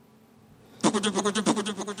Can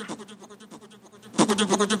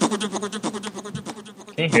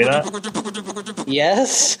you hear that?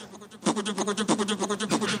 Yes?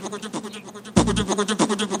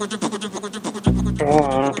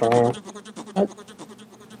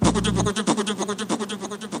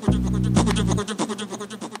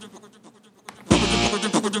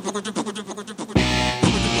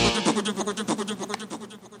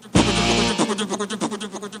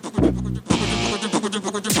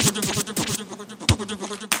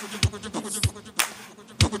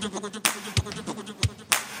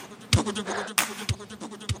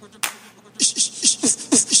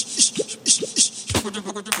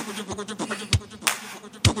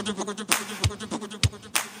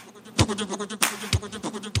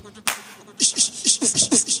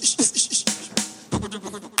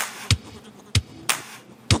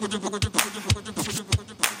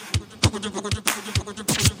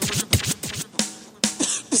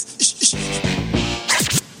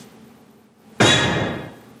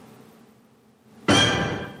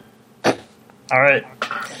 All right.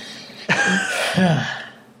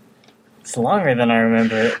 It's longer than I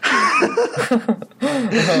remember it.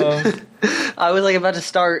 I was like about to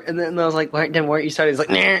start, and then I was like, weren't you starting? It's like,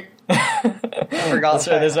 nah. I forgot.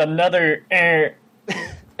 So there's another.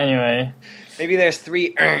 Anyway. Maybe there's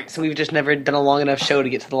 3, so we've just never done a long enough show to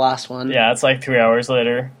get to the last one. Yeah, it's like 3 hours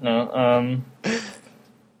later. No,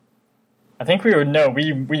 I think we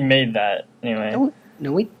made that anyway.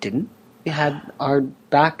 No, we didn't. We had our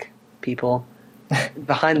back people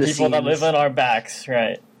behind the people scenes. that live on our backs,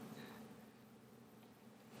 right?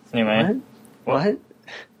 Anyway, what?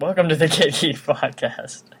 Welcome to the Get Geek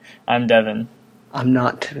Podcast. I'm Devin. I'm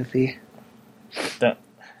not Timothy.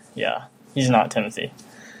 Yeah, he's not Timothy.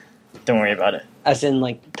 Don't worry about it. As in,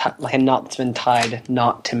 like a knot that's been tied,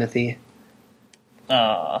 not Timothy.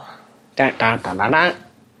 What Dun, dun, dun, dun, dun.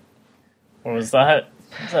 was that?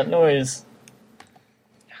 What was that noise?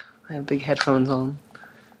 I have big headphones on.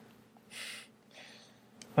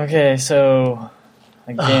 Okay, so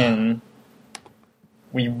again,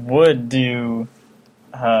 we would do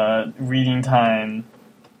reading time,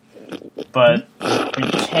 but we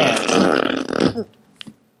can't.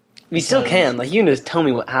 We still can. Like, you can just tell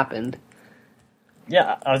me what happened.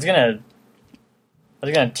 Yeah, I was gonna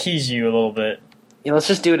tease you a little bit. Yeah, let's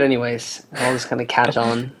just do it anyways. I'll just kind of catch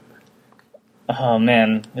on. Oh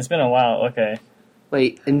man, it's been a while. Okay.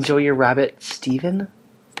 Wait, enjoy your rabbit, Steven?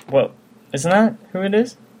 What? Isn't that who it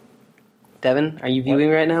is? Devin, are you viewing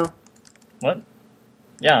right now? What?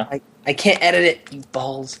 Yeah. I can't edit it, you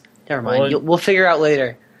balls. Never mind. Well, We'll figure out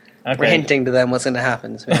later. Okay. We're hinting to them what's going to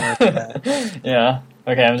happen. So we don't do that. Yeah.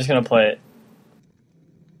 Okay, I'm just gonna play it.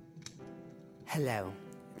 Hello,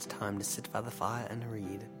 it's time to sit by the fire and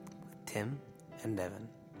read with Tim and Devin.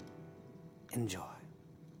 Enjoy.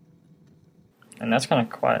 And that's kind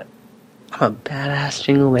of quiet. I'm a badass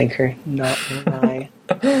jingle maker, not gonna lie.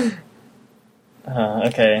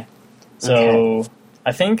 Okay. So,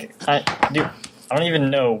 I think I don't even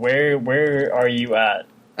know where are you at?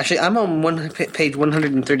 Actually, I'm on page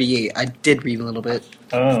 138. I did read a little bit.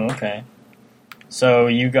 Oh, okay. So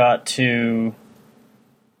you got to.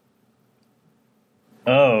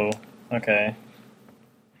 Oh, okay.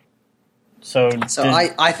 So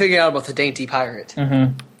I figured out about the dainty pirate.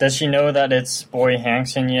 Mm-hmm. Does she know that it's Boy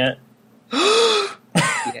Hankson yet? Yeah.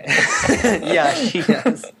 Yeah, she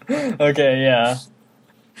does. Okay, yeah.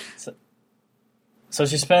 So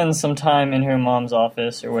she spends some time in her mom's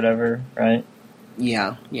office or whatever, right?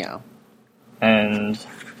 Yeah. And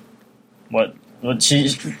what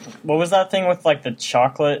was that thing with like the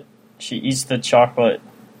chocolate? She eats the chocolate.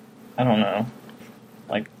 I don't know.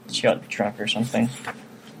 Like she got drunk or something.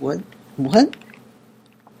 What?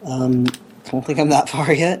 Don't think I'm that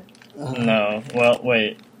far yet. No. Well,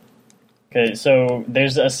 wait. Okay, so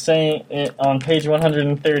there's a saying on page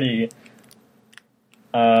 130.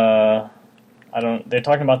 They're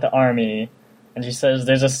talking about the army, and she says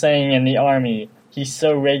there's a saying in the army. He's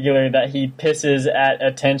so regular that he pisses at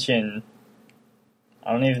attention.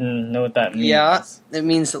 I don't even know what that means. Yeah, it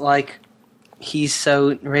means that, like, he's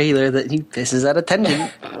so regular that he pisses at attention.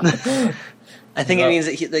 I think it means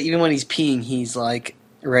that even when he's peeing, he's, like,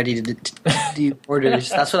 ready to do orders.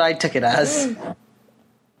 That's what I took it as.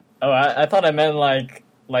 Oh, I thought I meant, like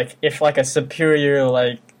if, like, a superior,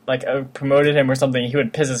 like promoted him or something, he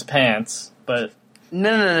would piss his pants, but...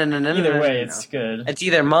 No. Either way, it's good. It's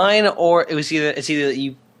either mine, or it's either that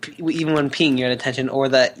you, even when peeing, you're at attention, or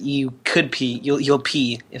that you could pee. You'll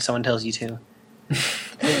pee if someone tells you to.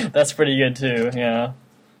 That's pretty good too. Yeah.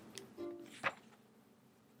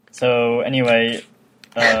 So anyway,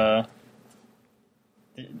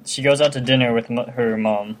 she goes out to dinner with her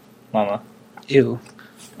mama. Ew.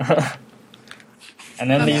 And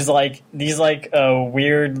then these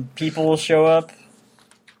weird people show up,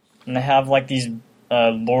 and they have like these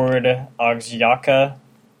Lord Oxiaka.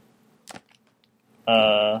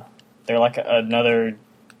 They're like another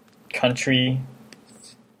country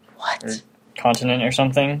What? or continent or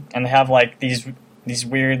something, and they have like these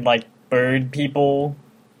weird like bird people,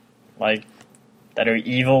 like that are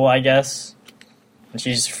evil, I guess. And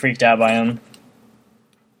she's freaked out by them.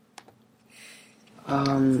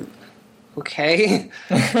 Okay.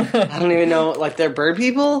 I don't even know. Like, they're bird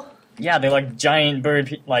people? Yeah, they're like giant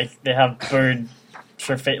bird. Like they have bird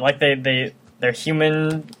for face. Like they're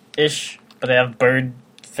human-ish, but they have bird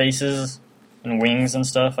faces and wings and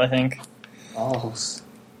stuff. I think. Balls.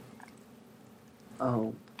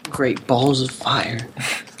 Oh, great balls of fire.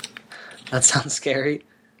 That sounds scary.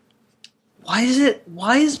 Why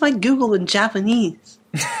is my Google in Japanese?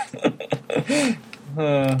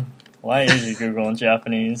 Why is your Google in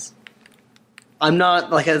Japanese? I'm not,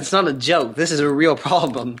 like, it's not a joke. This is a real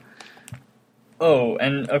problem. Oh,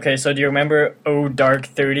 and okay, so do you remember Oh Dark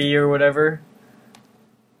 30 or whatever?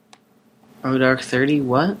 Oh, Dark 30,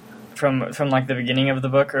 what? From like the beginning of the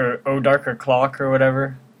book, or Oh Dark or Clock or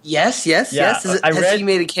whatever? Yes. Yeah, Has he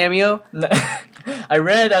made a cameo? I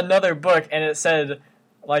read another book and it said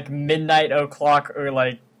like midnight o'clock or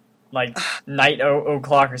like night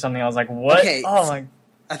o'clock or something. I was like, what? Okay, Oh my.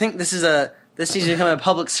 I think this needs to become a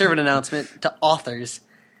public servant announcement to authors.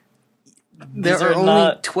 There These are are only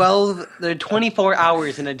not- 12. There are 24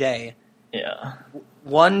 hours in a day. Yeah.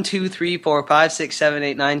 1, 2, 3, 4, 5, 6, 7,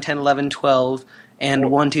 8, 9, 10, 11, 12, and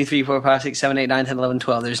 1, 2, 3, 4, 5, 6, 7, 8, 9, 10, 11,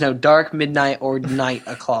 12. There's no dark, midnight, or night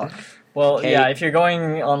o'clock. Well, Okay. yeah, if you're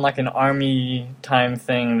going on like an army time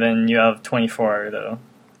thing, then you have 24 hour though.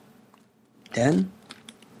 Den?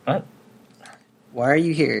 What? Why are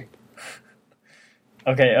you here?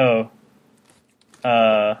 Okay,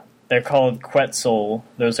 they're called Quetzal.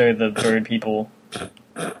 Those are the bird people.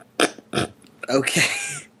 Okay.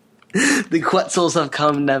 The Quetzals have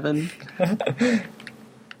come, Nevin.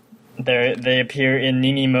 They appear in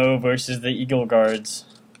Ninimo versus the Eagle Guards.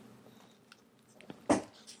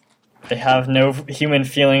 They have no human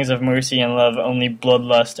feelings of mercy and love, only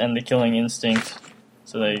bloodlust and the killing instinct.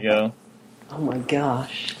 So there you go. Oh my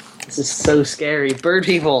gosh. This is so scary. Bird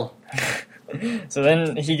people. So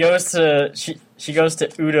then she goes to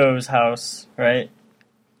Udo's house, right?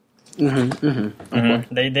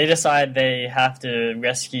 Mm-hmm. They decide they have to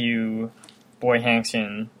rescue Boy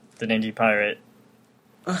Hankson, the ninja pirate.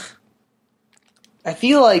 I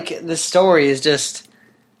feel like the story is just,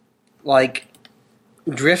 like,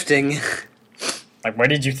 drifting. Like, where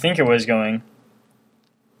did you think it was going?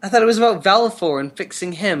 I thought it was about Valifor and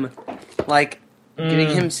fixing him. Like, getting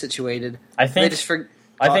him situated. I They think just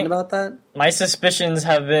forgotten about that? my suspicions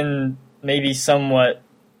have been maybe somewhat,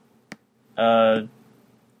 like,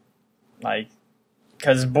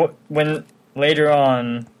 because when later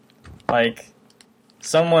on, like,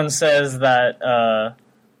 someone says that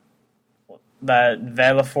that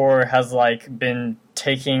Valifor has like been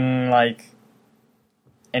taking like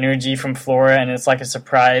energy from Flora, and it's like a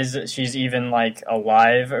surprise that she's even like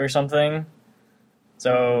alive or something.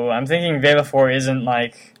 So I'm thinking Valifor isn't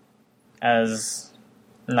like as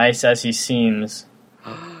nice as he seems.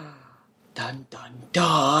 Dun dun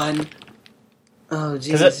dun. Oh,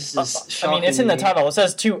 jeez, 'Cause this is shocking. I mean, it's in the me. title. It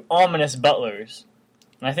says 2 ominous butlers.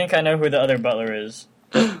 And I think I know who the other butler is.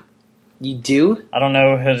 You do? I don't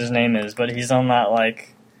know what his name is, but he's on that,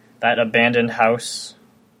 like, that abandoned house.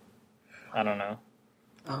 I don't know.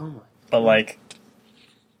 Oh my. But, like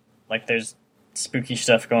there's spooky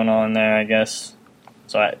stuff going on there, I guess.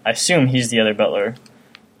 So I assume he's the other butler.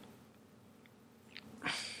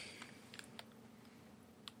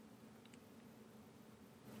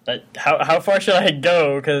 But how far should I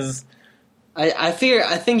go? Because... I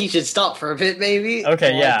think you should stop for a bit, maybe.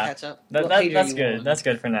 Okay, while I yeah. catch up. That's good. On? That's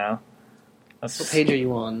good for now. What page are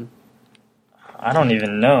you on? I don't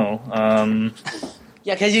even know.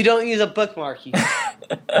 Yeah, because you don't use a bookmark. You...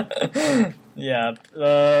 Yeah.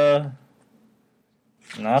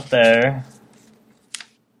 Not there.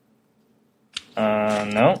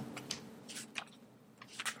 No.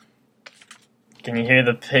 Can you hear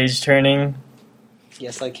the page turning?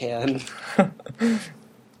 Yes, I can.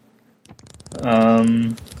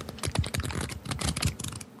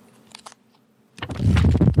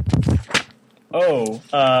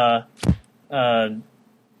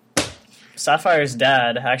 Sapphire's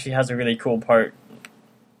dad actually has a really cool part.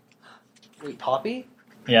 Wait, Poppy?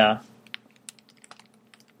 Yeah.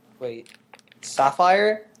 Wait,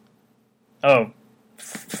 Sapphire? Oh,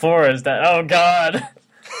 Flora's dad. Oh, God.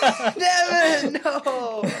 Devin,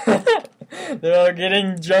 no! They're all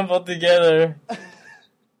getting jumbled together.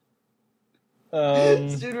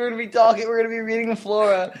 Soon we're gonna be talking. We're gonna be reading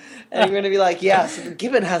Flora, and we're gonna be like, "Yeah, so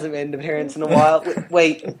Gibbon hasn't made an appearance in a while."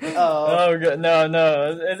 Wait. Oh,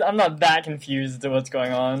 no. I'm not that confused to what's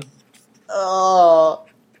going on. Oh.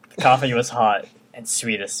 The coffee was hot and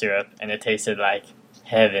sweet as syrup, and it tasted like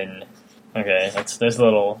heaven. Okay, there's a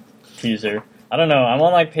little teaser. I don't know. I'm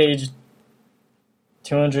on like page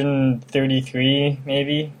 233,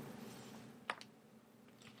 maybe.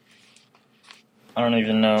 I don't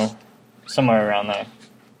even know. Somewhere around there.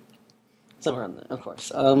 Somewhere around there, of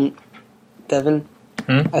course. Devin,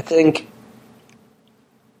 Hmm? I think,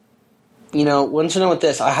 once you're done with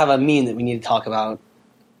this, I have a meme that we need to talk about.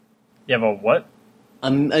 You have a what? A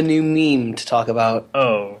new meme to talk about.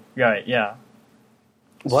 Oh, right, yeah.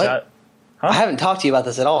 What? Huh? I haven't talked to you about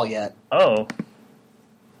this at all yet. Oh.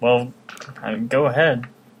 Well, go ahead.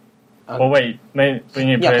 Well, wait. We need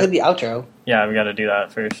to play the outro. Yeah, we gotta do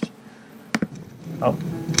that first. Oh.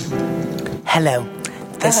 Hello,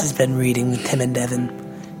 this has been Reading with Tim and Devin.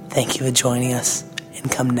 Thank you for joining us,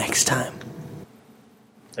 and come next time.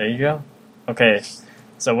 There you go. Okay,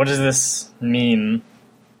 so what is this meme?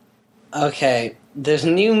 Okay, there's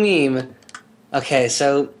a new meme. Okay,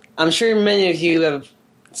 so I'm sure many of you have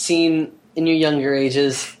seen in your younger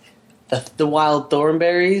ages the wild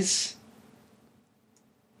thornberries.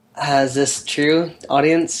 Has this true,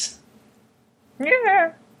 audience?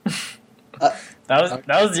 Yeah. That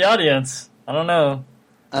was the audience. I don't know.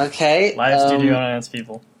 Okay. Live studio audience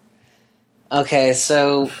people. Okay,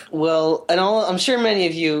 so, I'm sure many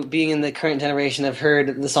of you, being in the current generation, have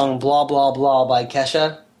heard the song Blah Blah Blah by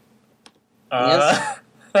Kesha. Yes?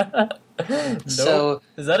 Nope. So,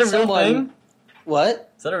 is that a real thing?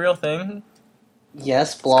 What? Is that a real thing?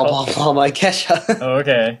 Yes, Blah Blah Blah by Kesha. Oh,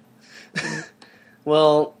 okay.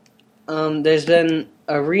 Well, there's been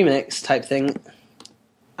a remix type thing.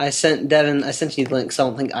 I sent you the link, because I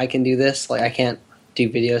don't think I can do this. Like, I can't do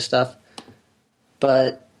video stuff.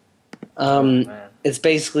 But, it's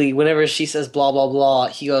basically, whenever she says blah, blah, blah,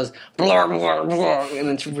 he goes, blah, blah, blah, and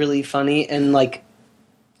it's really funny. And, like,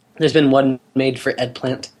 there's been one made for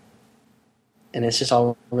Eggplant. And it's just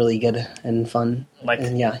all really good and fun. Like,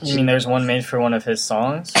 and yeah, you mean there's one made for one of his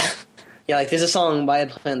songs? Yeah, like, there's a song by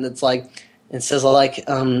Eggplant that's like, it says, like,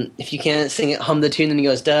 if you can't sing it, hum the tune, and he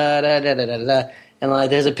goes, da, da, da, da, da, da. And,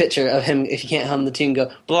 like, there's a picture of him, if you can't hum the tune,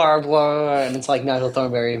 go, blah, blah, and it's like Nigel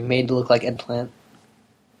Thornberry made to look like Eggplant.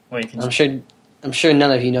 Wait, I'm sure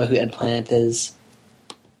none of you know who Eggplant is.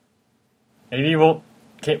 Maybe you won't...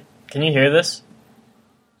 Can you hear this?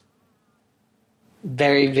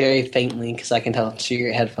 Very, very faintly, because I can tell through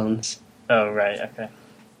your headphones. Oh, right, okay.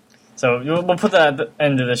 So, we'll put that at the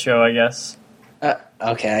end of the show, I guess.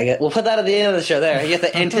 Okay, we'll put that at the end of the show there. You have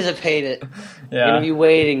to anticipate it. Yeah. You're going to be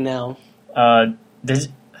waiting now. Man,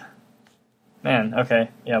 okay.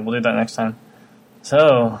 Yeah, we'll do that next time.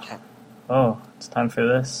 So, it's time for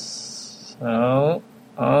this. So,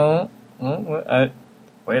 where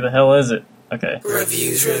the hell is it? Okay.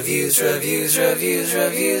 Reviews.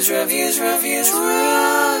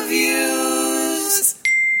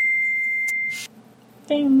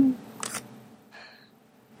 Ding.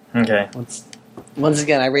 Okay. Once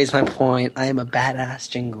again, I raise my point. I am a badass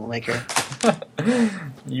jingle maker.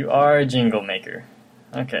 You are a jingle maker.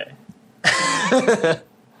 Okay.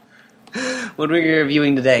 What are we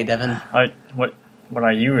reviewing today, Devin? What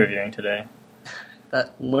are you reviewing today?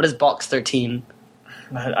 What is Box 13?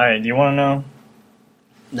 Alright, do you want to know?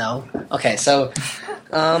 No. Okay, so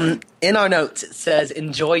in our notes it says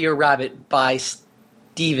 "Enjoy Your Rabbit" by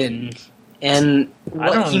Steven, and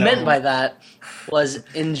what he meant by that was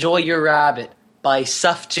 "Enjoy Your Rabbit" by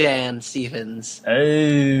Sufjan Stevens.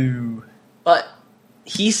 Oh. But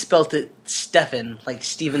he spelt it Stefan, like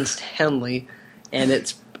Stephen Stanley, and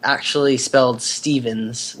it's actually spelled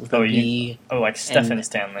Stevens with a B. Like Stephen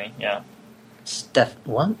Stanley, yeah.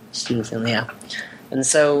 What? Stephen Stanley, yeah. And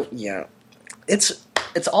so, yeah, it's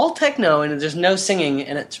all techno, and there's no singing,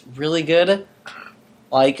 and it's really good.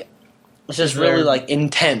 Like, it's just really, like,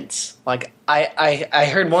 intense. Like, I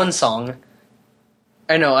heard one song.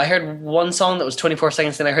 I heard one song that was 24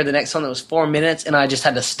 seconds, then I heard the next song that was 4 minutes, and I just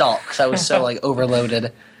had to stop because I was so, like,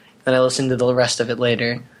 overloaded. Then I listened to the rest of it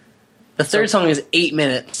later. The third song is 8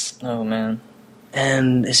 minutes. Oh, man.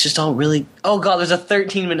 And it's just all really... Oh, God, there's a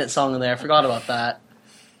 13-minute song in there. I forgot about that.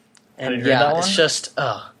 And, have you heard that one? It's just...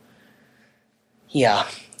 Yeah,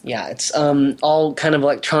 it's all kind of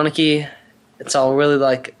electronic-y. It's all really,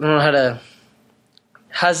 like... I don't know how to...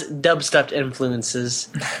 Has dubstep influences.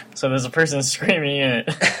 So there's a person screaming in it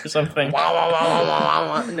or something.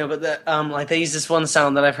 No, but like they use this one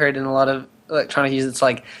sound that I've heard in a lot of electronic use. It's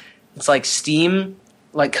like it's like steam,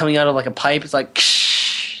 like coming out of like a pipe. It's like,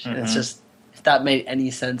 and it's just, if that made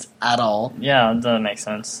any sense at all. Yeah, that makes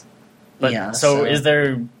sense. But Yeah, so is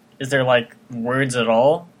there like words at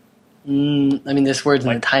all? I mean, there's words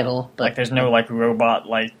in the title, but like there's no like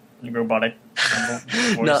robotic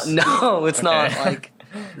voice. No, it's not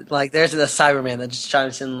like there's the Cyberman that just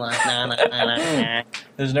chimes in like nah, nah, nah, nah, nah.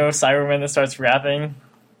 There's no Cyberman that starts rapping.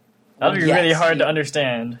 That'd be really hard to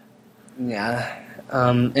understand. Yeah,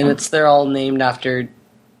 and they're all named after,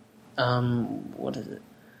 what is it?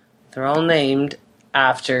 They're all named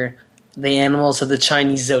after the animals of the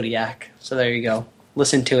Chinese zodiac. So there you go.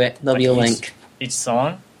 Listen to it. There'll be a link. Each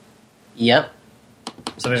song? Yep.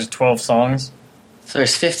 So there's 12 songs? So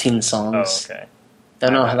there's 15 songs. Oh, okay.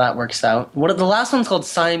 Don't know how that works out. The last one's called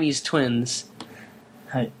Siamese Twins.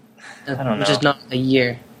 I don't know. Which is not a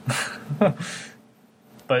year.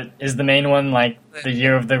 But is the main one like the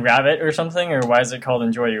year of the rabbit or something? Or why is it called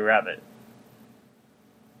Enjoy Your Rabbit?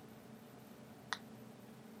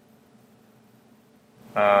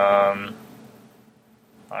 Are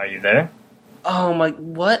you there? Oh my,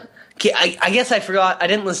 what? Okay, I guess I forgot. I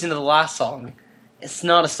didn't listen to the last song. It's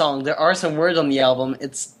not a song. There are some words on the album.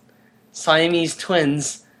 It's Siamese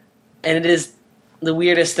Twins. And it is the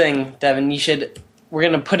weirdest thing, Devin. We're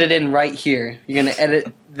going to put it in right here. You're going to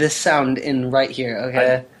edit this sound in right here,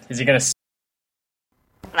 okay? Is he going to...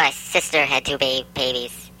 My sister had two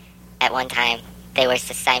babies at one time. They were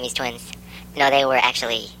Siamese twins. No, they were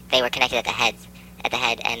connected at the head,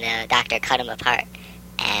 and the doctor cut them apart.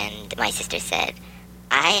 And my sister said,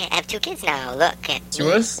 I have two kids now, look at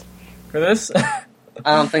me. Us? For this? I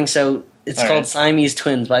don't think so. It's All called right. Siamese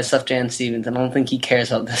Twins by Jan Stevens. I don't think he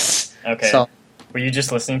cares about this. Okay. So, were you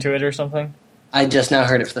just listening to it or something? I just now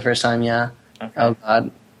heard it for the first time, yeah. Okay. Oh,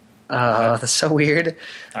 God. That's so weird.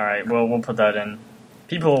 Alright, well, we'll put that in.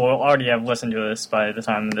 People will already have listened to this by the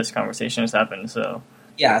time this conversation has happened, so...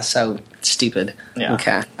 Yeah, so stupid. Yeah.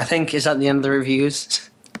 Okay. I think, is that the end of the reviews?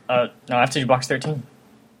 No, I have to do box 13.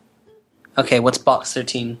 Okay, what's box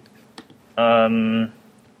 13?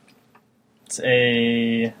 It's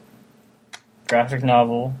a graphic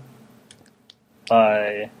novel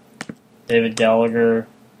by David Gallagher,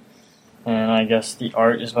 and I guess the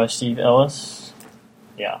art is by Steve Ellis.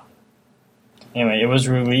 Yeah. Anyway, it was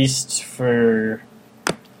released for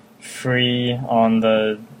free on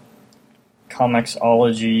the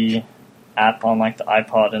Comixology app on like the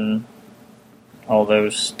iPod and all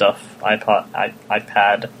those stuff,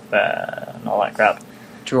 iPad, and all that crap.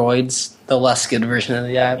 Droids, the less good version of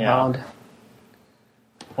the iPod. Yeah.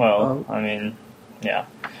 Well, I mean, yeah.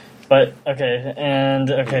 But,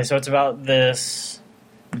 okay, so it's about this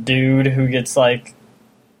dude who gets, like,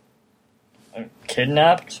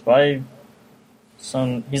 kidnapped by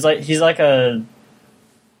some... He's like a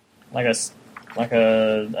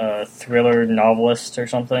thriller novelist or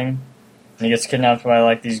something. And he gets kidnapped by,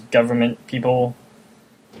 like, these government people.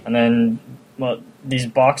 And then, well, these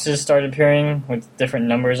boxes start appearing with different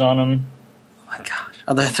numbers on them. Oh my gosh.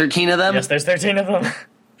 Are there 13 of them? Yes, there's 13 of them.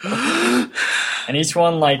 And each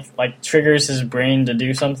one, like triggers his brain to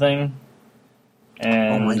do something.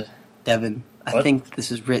 And... Oh my... Devin, What? I think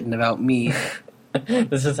this is written about me.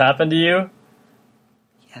 This has happened to you?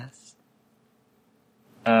 Yes.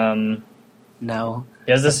 He No.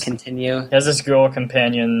 has this... Continue. He has this girl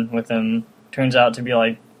companion with him. Turns out to be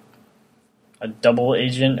like a double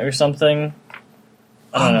agent or something.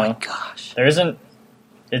 I don't know. Oh my gosh. There isn't.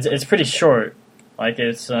 It's pretty short. Like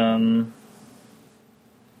it's I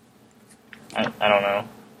don't know,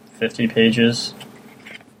 50 pages.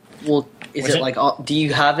 Well, is it like? Do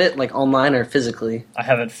you have it like online or physically? I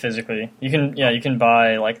have it physically. You can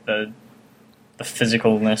buy like the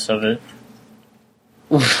physicalness of it.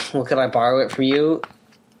 Well, could I borrow it from you?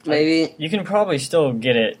 Maybe. You can probably still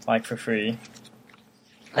get it like for free.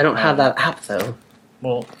 I don't have that app though.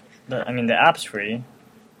 Well, the app's free.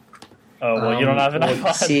 Oh well, you don't have an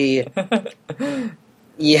iPod. See.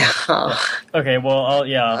 Yeah. Okay, well,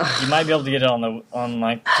 you might be able to get it on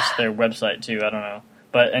like just their website too. I don't know,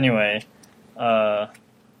 but anyway, there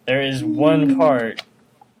is one part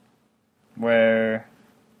where,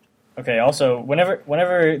 okay. Also,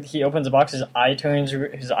 whenever he opens a box, his eyes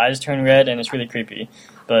turn red, and it's really creepy.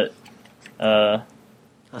 But that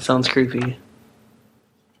sounds creepy.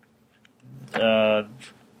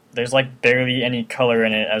 There's like barely any color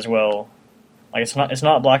in it as well. Like it's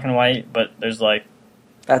not black and white, but there's like.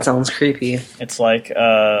 That sounds creepy. It's like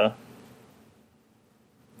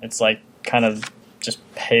kind of just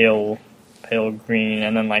pale green,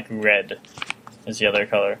 and then like red is the other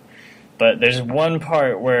color. But there's one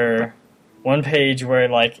page where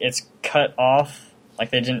like it's cut off,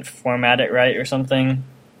 like they didn't format it right or something.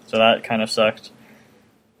 so that kind of sucked.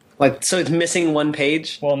 Like, so it's missing one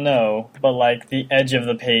page? Well, no, but like the edge of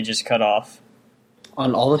the page is cut off.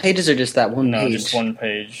 On all the pages, or just that one No, page? just one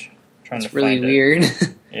page. Trying It's to really find weird.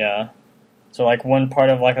 it. Yeah. So like one part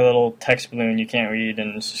of like a little text balloon you can't read,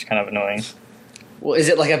 and it's just kind of annoying. Well, is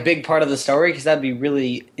it like a big part of the story? Because that'd be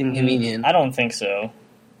really inconvenient. I don't think so.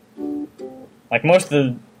 Like most of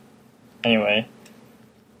the... Anyway.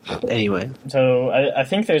 So I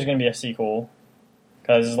think there's going to be a sequel.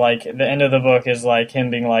 Because like the end of the book is like him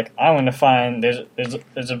being like, I want to find... There's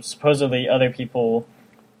supposedly other people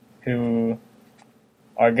who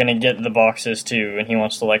are going to get the boxes too, and he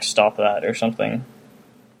wants to like stop that or something.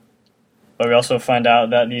 But we also find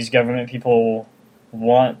out that these government people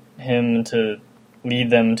want him to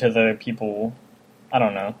lead them to the people. I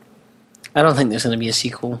don't know. I don't think there's going to be a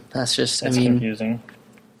sequel. That's just, It's confusing.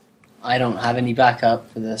 I don't have any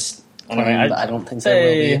backup for this Anyway, claim, but I don't think there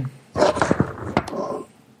will be.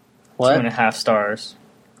 What? 2.5 stars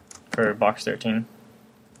for box 13.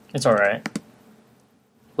 It's alright.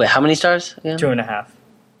 Wait, how many stars again? 2.5.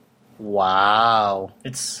 Wow.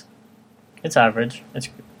 It's average. It's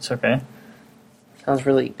okay. Sounds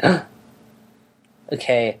really...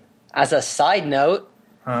 Okay. As a side note...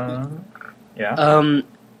 Yeah.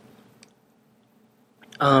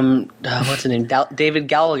 What's his name? David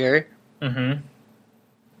Gallagher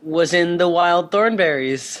was in The Wild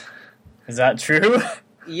Thornberrys. Is that true?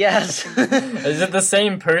 Yes. Is it the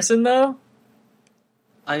same person, though?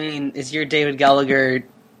 I mean, is your David Gallagher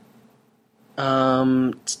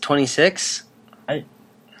 26?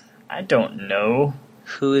 I don't know.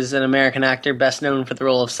 Who is an American actor best known for the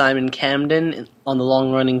role of Simon Camden on the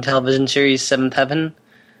long-running television series Seventh Heaven?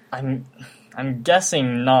 I'm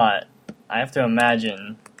guessing not. I have to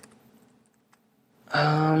imagine.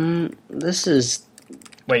 This is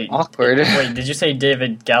awkward. awkward. Did you say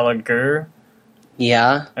David Gallagher?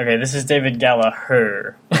 Yeah. Okay, this is David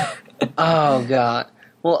Gallagher. Oh, God.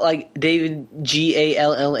 Well, like, David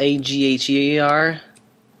Gallagher?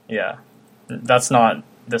 Yeah. That's not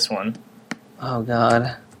this one. Oh,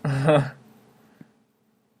 God.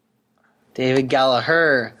 David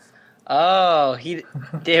Gallagher. Oh,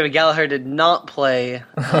 David Gallagher did not play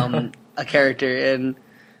a character in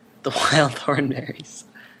The Wild Thornberrys.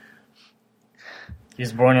 He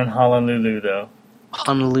was born in Honolulu, though.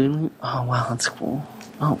 Honolulu? Oh, wow, that's cool.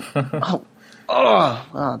 Oh, wow,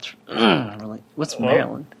 that's really... What's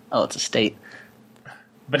Maryland? Oh, it's a state.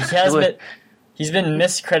 But he's been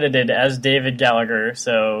miscredited as David Gallagher,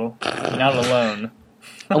 so you're not alone.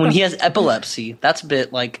 Oh, and he has epilepsy. That's a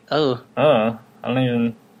bit like, oh. Oh, I don't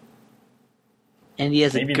even... And he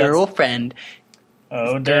has a girlfriend.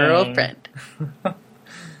 Oh, dang. Girlfriend.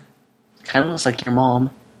 Kind of looks like your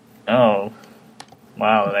mom. Oh.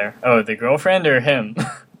 Wow, there. Oh, the girlfriend or him?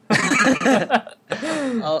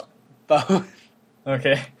 Oh, both.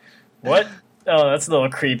 Okay. What? Oh, that's a little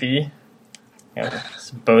creepy. Yeah,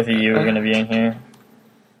 so both of you are going to be in here.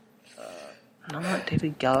 I want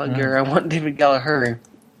David Gallagher. I want David Gallagher.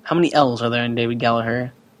 How many L's are there in David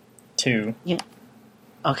Gallagher? 2. Yeah.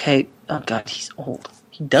 Okay. Oh, God, he's old.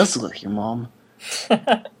 He does look like your mom.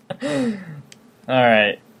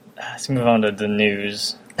 Alright. Let's move on to the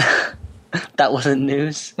news. That wasn't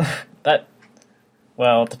news.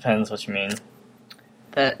 Well, it depends what you mean.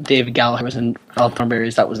 That David Gallagher was in Wild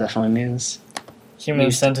Thornberrys, that was definitely news.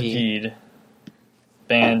 Human Centipede.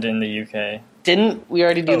 Banned in the UK. Didn't we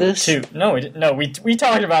already do this? 2. No, we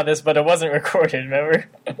talked about this, but it wasn't recorded, remember?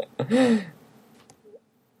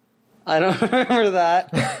 I don't remember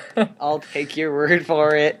that. I'll take your word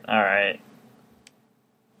for it. Alright.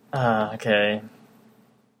 Okay.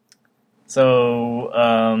 So,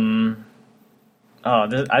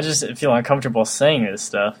 I just feel uncomfortable saying this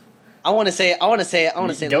stuff. I want to say it. Go Let me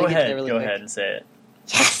ahead. get really Go quick. ahead and say it.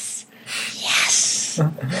 Yes! Yes!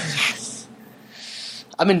 Yes!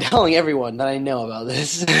 I've been telling everyone that I know about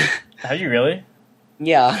this. Have you really?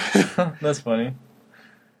 Yeah. That's funny.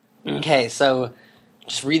 Okay, so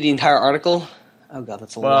just read the entire article. Oh god,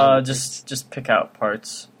 that's a lot. Well, just pick out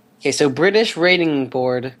parts. Okay, so British Rating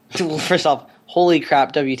Board. Well, first off, holy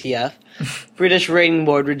crap, WTF. British Rating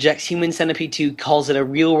Board rejects Human Centipede 2, calls it a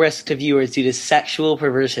real risk to viewers due to sexual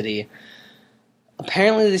perversity.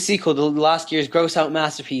 Apparently the sequel to last year's gross-out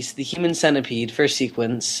masterpiece, The Human Centipede, first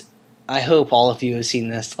sequence. I hope all of you have seen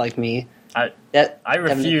this, like me. I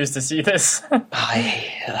refuse to see this. We'll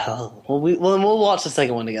watch the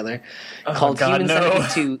second one together. Oh, called God, Human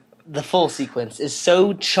Centipede 2, the full sequence, is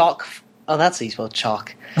so chock... Oh, that's how you spell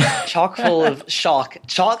chalk. Chock full of shock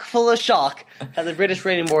that the British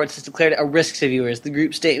Rating Board has declared it a risk to viewers. The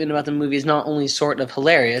group's statement about the movie is not only sort of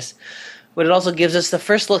hilarious, But it also gives us the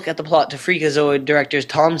first look at the plot to Freakazoid director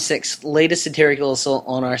Tom Six's latest satirical assault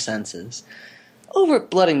on our senses. Over at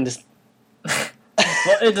Bloody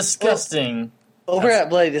Disgusting. At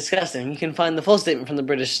Bloody Disgusting, you can find the full statement from the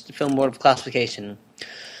British Film Board of Classification.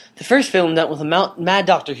 The first film dealt with a mad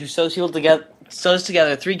doctor who sews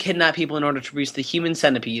together 3 kidnapped people in order to produce the human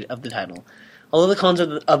centipede of the title. Although the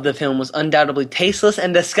concept of the film was undoubtedly tasteless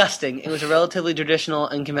and disgusting, it was a relatively traditional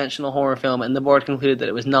and conventional horror film, and the board concluded that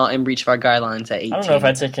it was not in breach of our guidelines at 18. I don't know if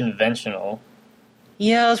I'd say conventional.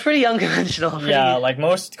 Yeah, it was pretty unconventional. Yeah, like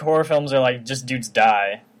most horror films are like, just dudes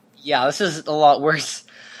die. Yeah, this is a lot worse.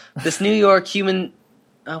 This New York human...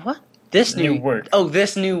 what? This new work. Oh,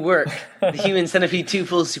 this new work. The Human Centipede 2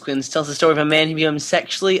 full sequence tells the story of a man who becomes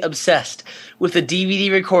sexually obsessed with a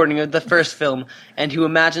DVD recording of the first film and who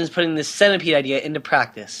imagines putting this centipede idea into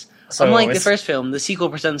practice. So unlike the first film, the sequel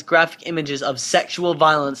presents graphic images of sexual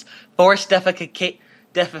violence, forced defecation,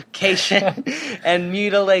 and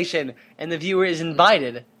mutilation, and the viewer is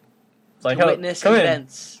invited to witness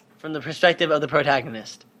events from the perspective of the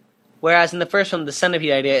protagonist. Whereas in the first film, the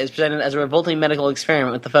centipede idea is presented as a revolting medical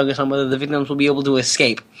experiment with the focus on whether the victims will be able to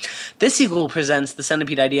escape. This sequel presents the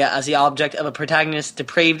centipede idea as the object of a protagonist's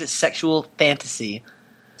depraved sexual fantasy.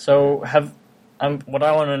 So, what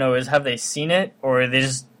I want to know is, have they seen it, or are they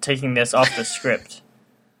just taking this off the script?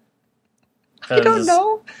 I don't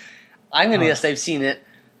know. I'm going to guess they've seen it,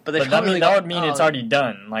 but that would mean it's already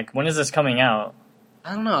done. Like, when is this coming out?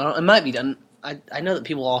 I don't know. It might be done. I know that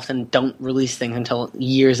people often don't release things until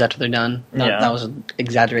years after they're done. That was an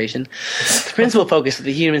exaggeration. The principal focus of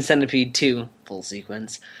the Human Centipede 2 full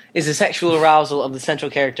sequence is the sexual arousal of the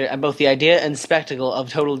central character and both the idea and spectacle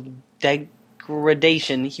of total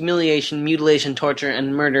degradation, humiliation, mutilation, torture,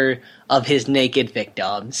 and murder of his naked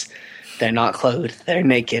victims. They're not clothed, they're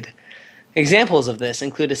naked. Examples of this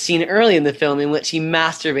include a scene early in the film in which he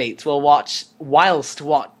masturbates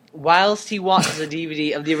whilst he watches a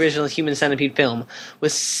DVD of the original Human Centipede film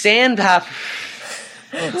with sandpaper.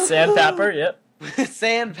 Sandpaper, yep.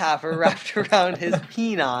 Sandpaper wrapped around his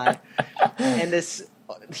peni, and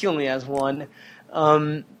he only has one.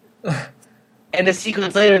 And a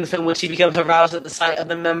sequence later in the film in which he becomes aroused at the sight of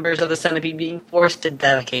the members of the centipede being forced to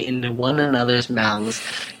defecate into one another's mouths,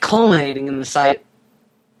 culminating in the sight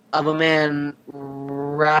of a man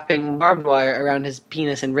wrapping barbed wire around his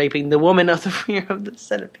penis and raping the woman of the rear of the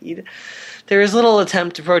centipede. There is little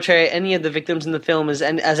attempt to portray any of the victims in the film as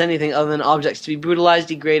anything other than objects to be brutalized,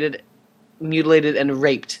 degraded, mutilated, and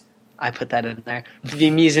raped. I put that in there. For the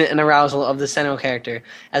amusement and arousal of the central character,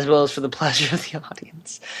 as well as for the pleasure of the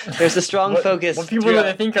audience. There's a strong focus... What people that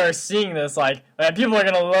I think are seeing this, like, people are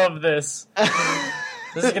going to love this.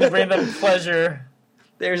 This is going to bring them pleasure.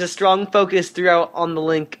 There's a strong focus throughout on the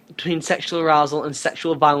link between sexual arousal and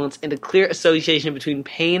sexual violence and a clear association between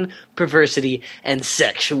pain, perversity, and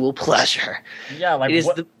sexual pleasure. Yeah, like,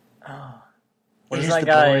 what is that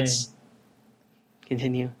guy...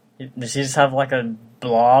 Continue. Does he just have, like, a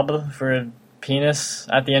blob for a penis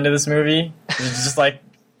at the end of this movie? Is it just, like,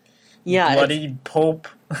 bloody pulp?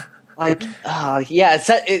 Like,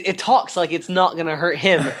 it talks like it's not going to hurt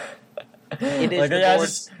him. It is like,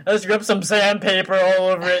 just rip some sandpaper all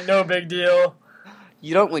over it, no big deal.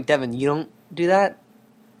 You don't, Devin, you don't do that?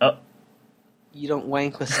 Oh. You don't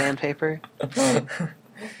wank with sandpaper?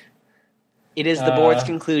 It is the board's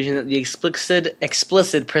conclusion that the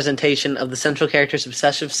explicit presentation of the central character's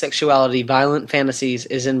obsessive sexuality, violent fantasies,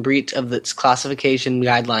 is in breach of its classification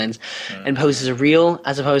guidelines and poses a real,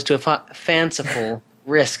 as opposed to a fanciful,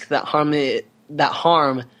 risk that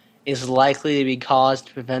harm is likely to be caused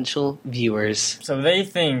to potential viewers. So they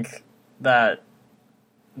think that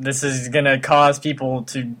this is going to cause people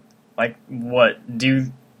to, like,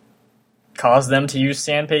 cause them to use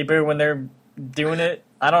sandpaper when they're doing it?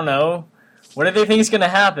 I don't know. What do they think is going to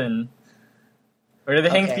happen? Or do they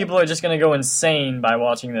think people are just going to go insane by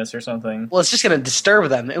watching this or something? Well, it's just going to disturb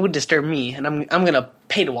them. It would disturb me, and I'm going to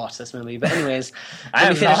pay to watch this movie. But anyways,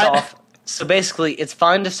 let me finish off. So basically, it's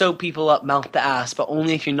fine to sew people up mouth to ass, but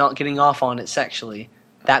only if you're not getting off on it sexually.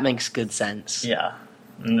 That makes good sense. Yeah.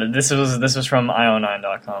 This was from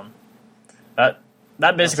io9.com.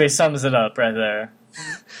 That basically sums it up right there.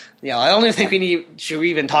 Yeah, I don't even think should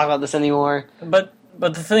we even talk about this anymore? But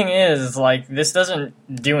the thing is, like, this doesn't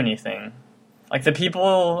do anything. Like, the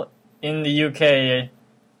people in the UK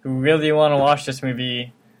who really want to watch this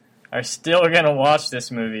movie are still going to watch this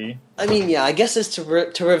movie. I mean, yeah, I guess it's to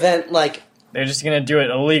prevent, like... They're just going to do it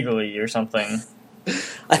illegally or something.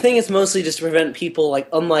 I think it's mostly just to prevent people, like,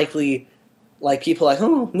 unlikely... Like, people like,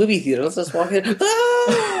 oh, movie theater, let's just walk in.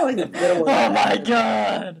 Ah! Like, oh my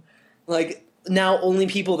god! Like, now only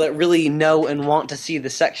people that really know and want to see the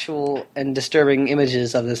sexual and disturbing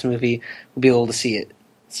images of this movie will be able to see it.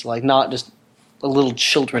 It's like not just little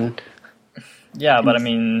children. Yeah, but I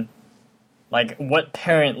mean, like, what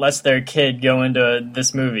parent lets their kid go into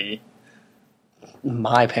this movie?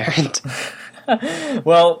 My parent.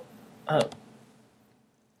 Well,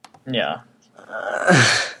 yeah.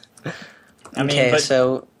 I mean, Okay, but,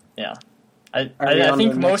 so yeah. I on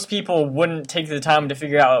think the most people wouldn't take the time to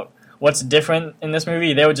figure out what's different in this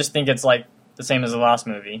movie. They would just think it's, like, the same as the last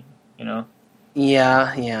movie, you know?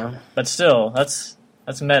 yeah. But still, that's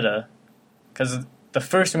meta. Because the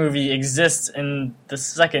first movie exists in the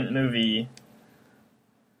second movie.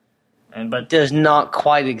 But Does not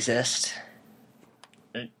quite exist.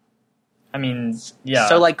 I mean, yeah.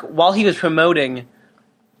 So, like, while he was promoting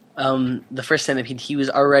the first Centipede, he was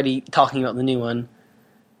already talking about the new one.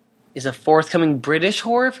 Is a forthcoming British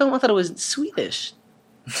horror film? I thought it was Swedish.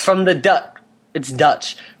 From the Dutch. It's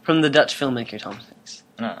Dutch. From the Dutch filmmaker, Tom Hanks.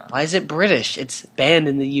 Why is it British? It's banned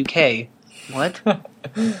in the UK. What?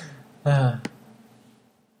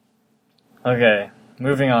 Okay,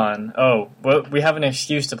 moving on. Oh, well, we have an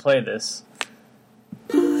excuse to play this.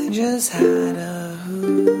 I just had a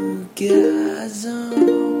hoorgasm.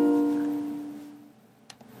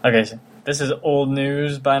 Okay, so this is old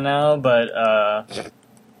news by now, but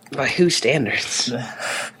By whose standards?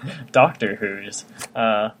 Doctor Who's.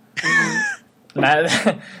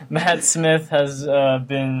 Matt Smith has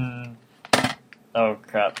been... Oh,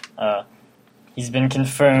 crap. He's been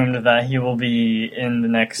confirmed that he will be in the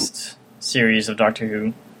next series of Doctor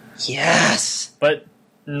Who. Yes! But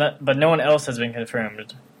no one else has been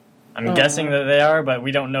confirmed. I'm guessing that they are, but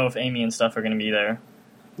we don't know if Amy and stuff are going to be there.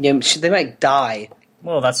 Yeah, they might die.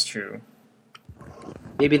 Well, that's true.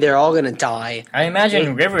 Maybe they're all gonna die. I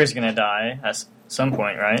imagine River's going to die at some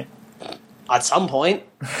point, right? At some point.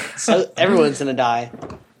 So everyone's gonna die.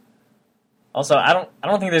 Also, I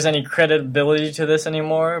don't think there's any credibility to this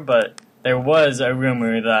anymore, but there was a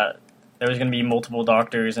rumor that there was going to be multiple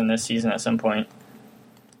doctors in this season at some point.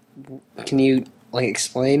 Can you, like,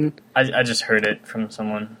 explain? I just heard it from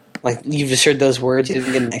someone. Like, you've just heard those words, you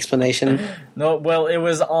didn't get an explanation? No, well,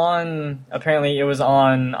 apparently it was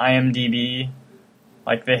on IMDb,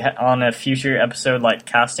 like they had on a future episode, like,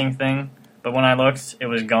 casting thing, but when I looked, it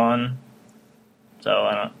was gone. So,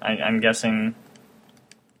 I'm guessing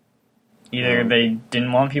either they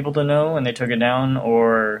didn't want people to know and they took it down,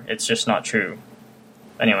 or it's just not true.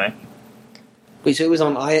 Anyway. Wait, so it was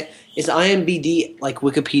on is IMDb like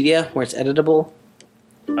Wikipedia where it's editable?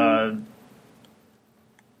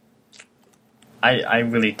 I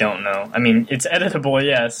really don't know. I mean, it's editable,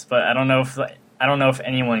 yes, but I don't know if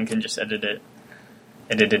anyone can just edit it.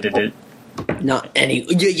 Edit it. Not any.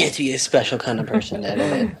 You have to be a special kind of person to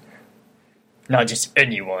edit it. Not just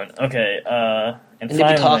anyone. Okay. And did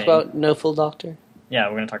finally, we talk about No Full Doctor? Yeah,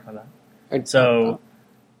 we're gonna talk about that. Or, So,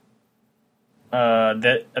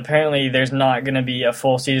 that apparently there's not gonna be a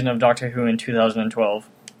full season of Doctor Who in 2012.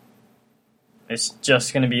 It's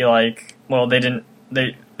just gonna be like, well, they don't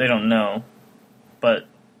know, but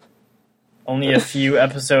only a few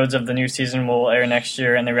episodes of the new season will air next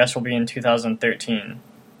year, and the rest will be in 2013.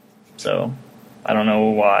 So, I don't know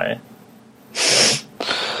why.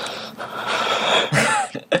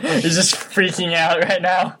 He's just freaking out right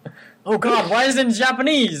now. Oh God, why is it in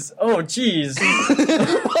Japanese? Oh jeez.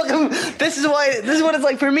 Welcome. This is what it's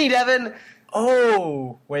like for me, Devin.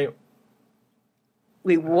 Oh wait.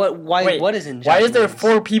 What? Why? Wait, what is in Japanese? Why is there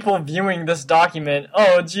 4 people viewing this document?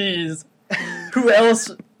 Oh jeez. Who else?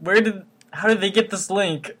 How did they get this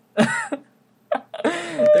link?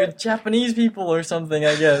 They're Japanese people or something,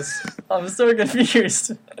 I guess. I'm so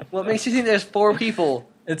confused. What makes you think there's 4 people?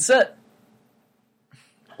 It's set.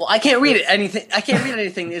 Well, I can't read it. I can't read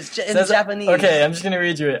anything. It's in Japanese. Okay, I'm just gonna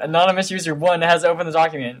read you it. Anonymous user 1 has opened the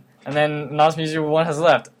document, and then anonymous user 1 has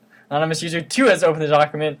left. Anonymous user 2 has opened the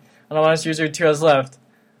document. Anonymous user 2 has left.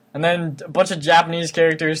 And then a bunch of Japanese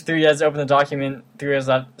characters, 3 has opened the document, 3 has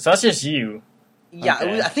left. So that's just you. Yeah,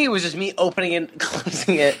 Okay. I think it was just me opening it and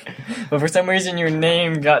closing it. But for some reason your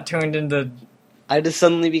name got turned into... I just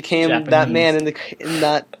suddenly became Japanese. that man in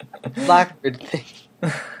that Blackbird thing.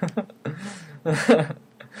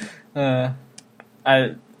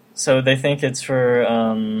 So they think it's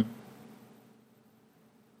for,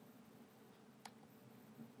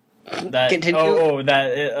 Continue.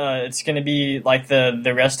 It's going to be like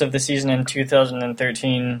the rest of the season in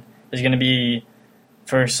 2013 is going to be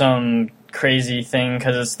for some crazy thing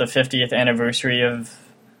because it's the 50th anniversary of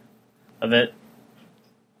it.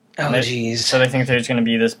 Oh, jeez. So they think there's going to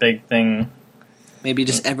be this big thing. Maybe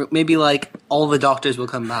maybe like all the doctors will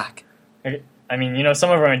come back. I mean,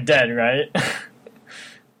 some of them are dead, right?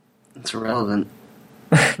 It's irrelevant.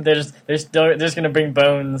 they're just gonna bring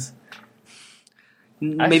Bones.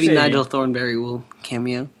 Maybe Actually, Nigel Thornberry will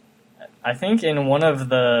cameo. I think in one of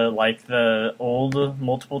the old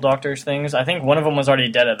multiple Doctors things, I think one of them was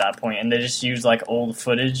already dead at that point, and they just used old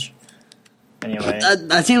footage. Anyway,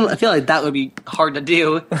 I feel like that would be hard to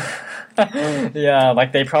do. yeah,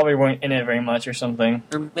 they probably weren't in it very much or something.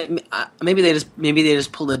 Or maybe they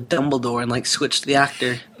just pulled a Dumbledore and switched the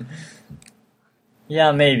actor.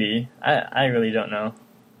 Yeah, maybe. I really don't know.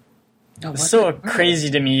 It's so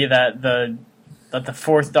crazy to me that the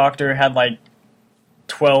fourth Doctor had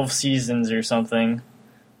 12 seasons or something.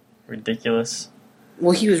 Ridiculous.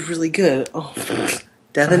 Well, he was really good. Oh,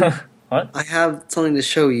 Devin, what? I have something to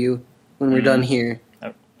show you when we're done here.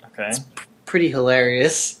 Oh, okay. It's pretty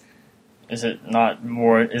hilarious. Is it not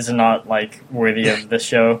worthy of the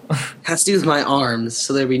show? Has to do with my arms,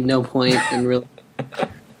 so there'd be no point in really.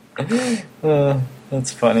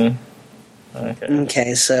 That's funny. Okay.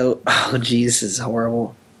 Okay, so geez, this is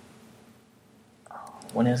horrible.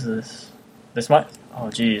 When is this? This might. Oh,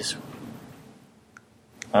 geez.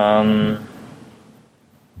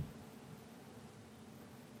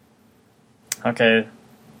 Okay.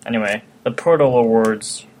 Anyway, the Portal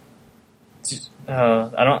Awards.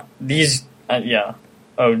 I don't. These. Yeah.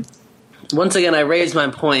 Oh. Once again, I raised my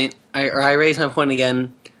point. I raised my point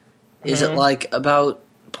again. Is it about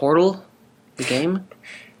Portal, the game?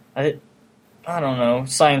 I don't know.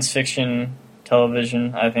 Science fiction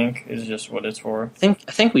television, I think, is just what it's for. I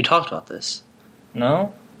think we talked about this.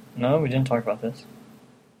 No, we didn't talk about this.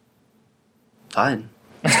 Fine.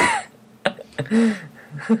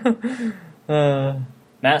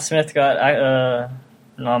 Matt Smith got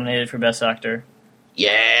nominated for Best Actor.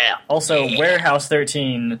 Yeah. Also, Warehouse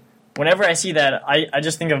 13. Whenever I see that, I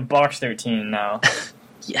just think of Box 13 now.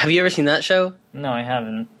 Have you ever seen that show? No, I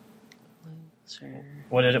haven't. Sure.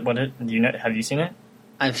 Do you know? Have you seen it?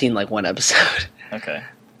 I've seen one episode. Okay.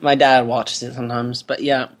 My dad watches it sometimes, but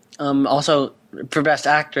yeah. Also, for Best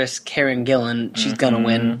Actress, Karen Gillan, she's gonna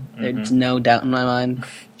win. There's no doubt in my mind.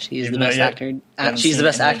 She's the best actor. She's the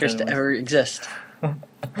best actress to ever exist.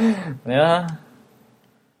 Yeah.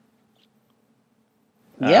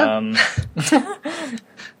 Yeah.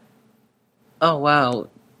 Oh wow.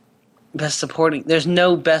 Best Supporting. There's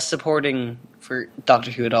no Best Supporting for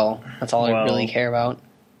Doctor Who at all. That's all I really care about.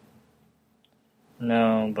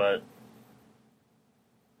 No, but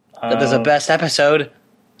there's a Best Episode,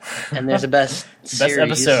 and there's a Best series.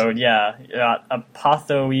 Best Episode, yeah.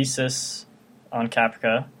 Apotheosis on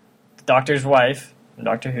Caprica. The Doctor's Wife,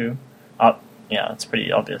 Doctor Who. Yeah, it's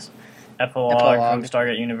pretty obvious. Epilogue from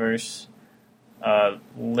Stargate Universe.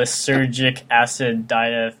 Lysergic Acid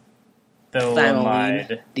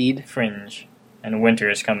Diethylamide Fringe. And Winter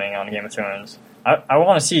is coming on Game of Thrones. I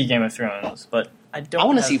want to see Game of Thrones, but I don't. I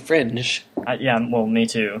want to see Fringe. Yeah, well, me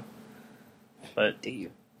too. But Do you?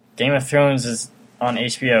 Game of Thrones is on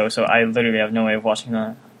HBO, so I literally have no way of watching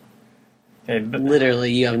that. Okay, but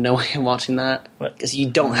Literally, you have no way of watching that because you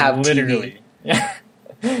don't have literally. Yeah.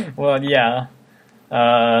 Well, yeah.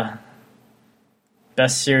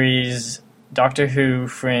 Best series: Doctor Who,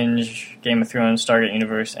 Fringe, Game of Thrones, Stargate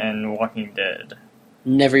Universe, and Walking Dead.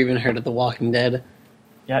 Never even heard of The Walking Dead.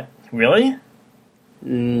 Yeah, really?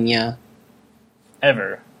 Yeah.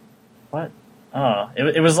 Ever? What? Oh,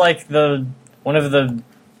 it was one of the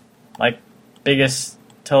biggest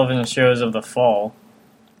television shows of the fall.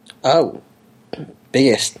 Oh,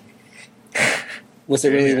 biggest. Was it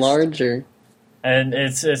really large or? And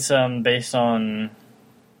it's based on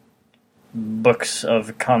books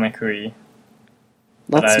of comicry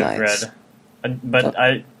that I've read. But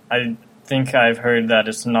I think I've heard that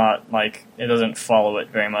it's not it doesn't follow it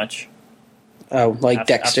very much. Oh,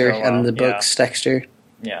 Dexter and the books Dexter.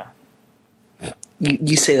 Yeah.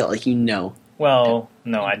 You say that like you know. Well,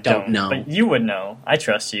 no, I don't know. But you would know. I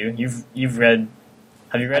trust you. You've read.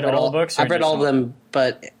 Have you read all the books? I've read all of them,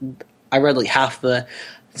 but I read half the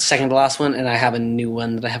second to last one, and I have a new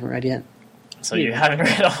one that I haven't read yet. So you haven't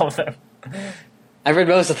read all of them. I've read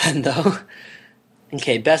most of them, though.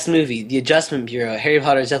 Okay, best movie: The Adjustment Bureau, Harry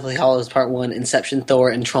Potter's Deathly Hallows Part 1, Inception, Thor,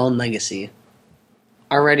 and Tron Legacy.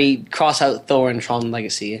 Already cross out Thor and Tron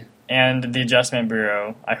Legacy. And The Adjustment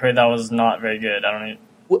Bureau. I heard that was not very good. I don't even...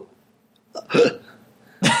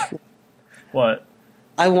 What?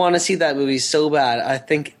 I want to see that movie so bad. I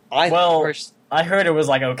heard it was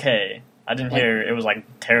okay. I didn't hear it was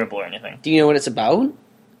terrible or anything. Do you know what it's about?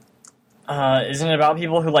 Isn't it about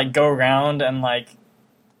people who go around and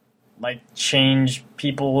change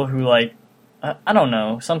people who I don't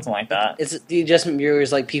know, something like that. It's the Adjustment Bureau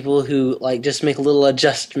is people who just make little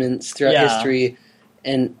adjustments throughout history,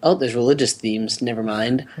 and there's religious themes. Never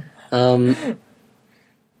mind.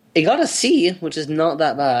 It got a C, which is not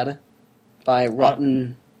that bad, by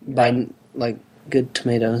Good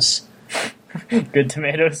Tomatoes. Good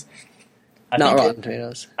Tomatoes. Not Rotten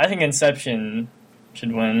Tomatoes. I think Inception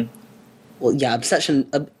should win. Well, yeah,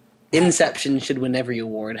 Inception should win every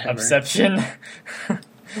award ever. Obsession.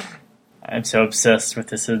 I'm so obsessed with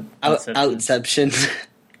this. Outception.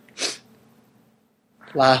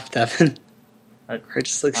 Laugh, Devin. Or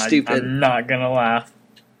just look stupid. I'm not gonna laugh.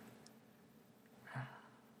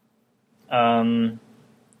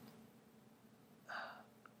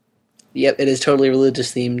 Yep, it is totally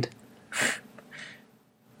religious themed.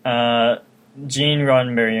 Gene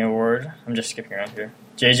Roddenberry Award. I'm just skipping around here.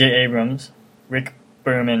 J.J. Abrams, Rick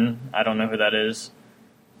Berman. I don't know who that is.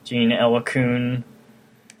 Gene Ella Kuhn,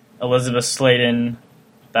 Elizabeth Sladen.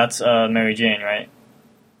 That's Mary Jane, right?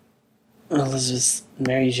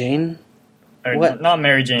 Mary Jane? Or, what? Not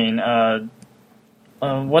Mary Jane.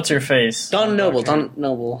 What's her face? Don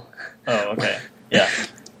Noble. Oh, okay. Yeah.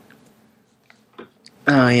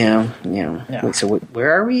 Oh, yeah. Wait, so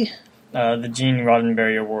where are we? The Gene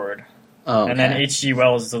Roddenberry Award. Oh, okay. And then H.G.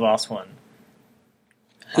 Wells is the last one.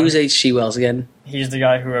 Who's H.G. Wells again? He's the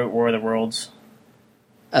guy who wrote War of the Worlds.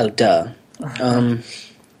 Oh, duh.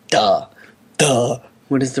 Duh.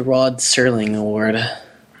 What is the Rod Serling Award?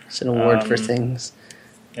 It's an award for things.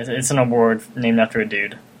 It's an award named after a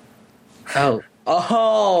dude. Oh,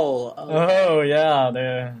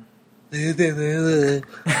 yeah.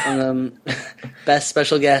 Best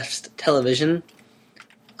special guest television.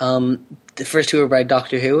 The first two were by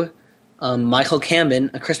Doctor Who. Michael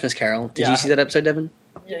Gambon, A Christmas Carol. Did you see that episode, Devin?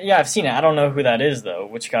 Yeah, I've seen it. I don't know who that is though.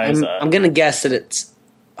 Which guy is that? I'm gonna guess that it's.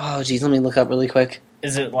 Oh, geez, let me look up really quick.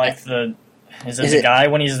 Is it like the? Is it the guy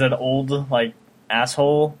when he's the old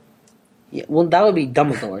asshole? Yeah, well, that would be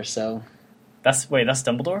Dumbledore. So. That's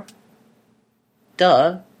Dumbledore.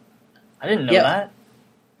 Duh. I didn't know that.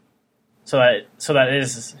 So that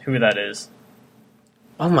is who that is.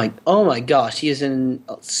 Oh my gosh, he is in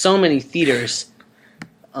so many theaters.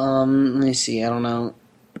 Let me see, I don't know.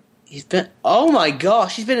 Oh my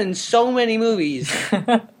gosh, he's been in so many movies.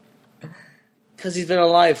 Because he's been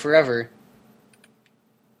alive forever.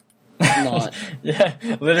 Not. Yeah,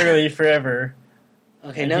 literally forever.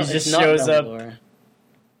 Okay, and no, he just it's not shows Dumbledore.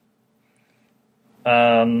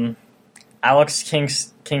 up. Alex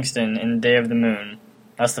Kingston in Day of the Moon.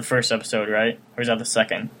 That's the first episode, right? Or is that the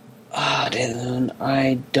second? Dude,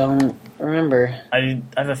 I don't remember. I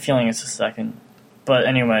have a feeling it's the second. But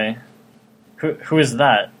anyway, who is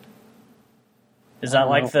that? Is that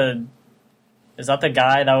Is that the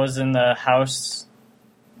guy that was in the house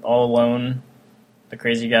all alone? The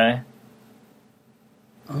crazy guy?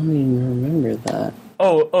 I don't even remember that.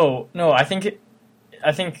 Oh, no, I think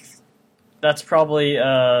that's probably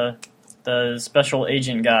the special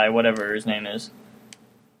agent guy, whatever his name is.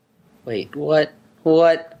 Wait, what?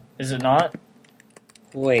 What? Is it not?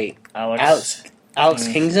 Wait. Alex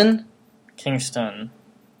Kingston? Kingston.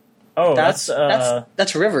 Oh, that's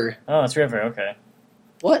River. Oh, that's River, okay.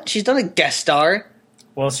 What? She's not a guest star?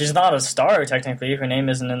 Well, she's not a star, technically. Her name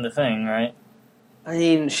isn't in the thing, right? I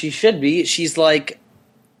mean, she should be. She's like...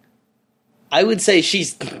 I would say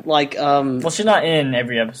she's like, Well, she's not in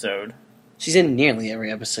every episode. She's in nearly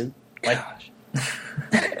every episode. Gosh.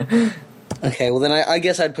 Okay, well then I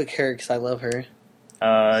guess I'd put her because I love her.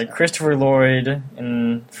 Christopher Lloyd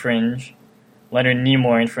in Fringe. Leonard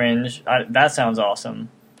Nimoy in Fringe. That sounds awesome.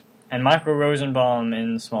 And Michael Rosenbaum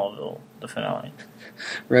in Smallville, the finale.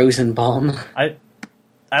 Rosenbaum. I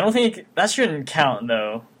don't think... That shouldn't count,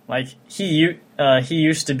 though. He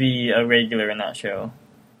used to be a regular in that show.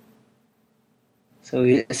 So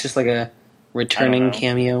it's just like a returning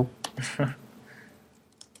cameo.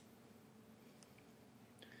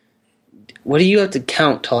 What do you have to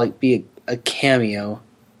count to be a cameo,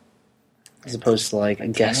 as opposed to a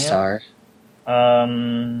guest star?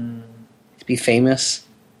 To be famous.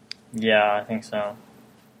 Yeah, I think so.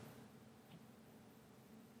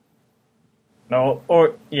 No,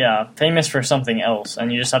 or yeah, famous for something else, and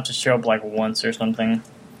you just have to show up once or something.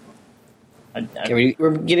 Okay,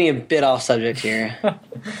 we're getting a bit off subject here.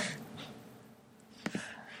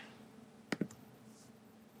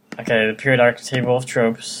 Okay, the periodic table of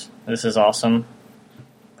tropes. This is awesome.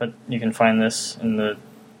 But you can find this in the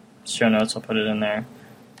show notes. I'll put it in there.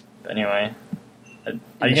 But anyway,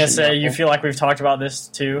 are you gonna say you feel like we've talked about this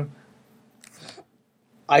too?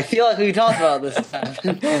 I feel like we've talked about this.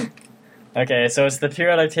 Okay, so it's the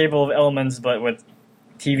periodic table of elements, but with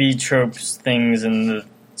TV tropes, things, and the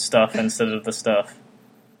stuff instead of the stuff.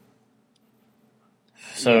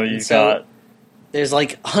 So you've got... There's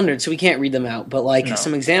hundreds, so we can't read them out, but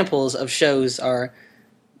some examples of shows are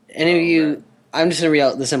any of you, I'm just going to read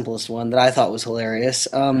out the simplest one that I thought was hilarious.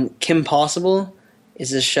 Kim Possible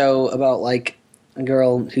is a show about, like, a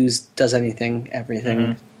girl who does anything,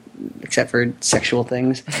 everything, except for sexual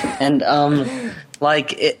things. And, and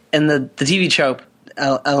the TV trope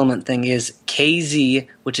element thing is KZ,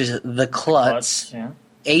 which is the klutz,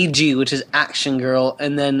 AG, which is action girl,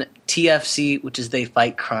 and then TFC, which is they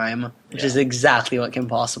fight crime, which is exactly what Kim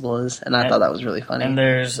Possible is. And I thought that was really funny. And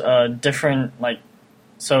there's different, like,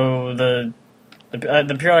 so the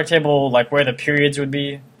periodic table, like, where the periods would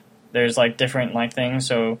be, there's, like, different, like, things.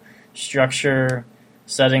 So structure,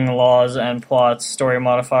 setting laws and plots, story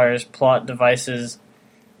modifiers, plot devices,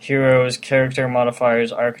 heroes, character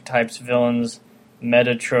modifiers, archetypes, villains,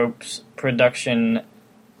 meta tropes, production,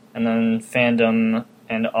 and then fandom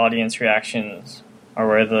and audience reactions are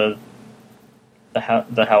where the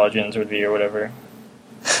halogens would be or whatever.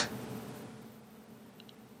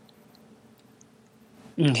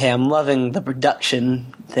 Okay, I'm loving the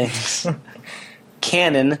production things.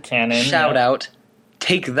 Canon, shout out,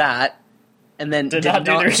 take that, and then did not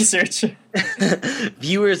do the research.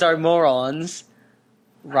 Viewers are morons.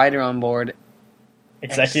 Writer on board.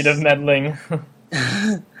 Executive meddling.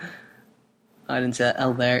 I didn't say that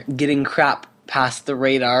L there. Getting crap past the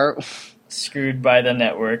radar. Screwed by the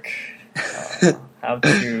network. How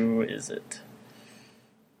true is it?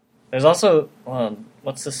 There's also,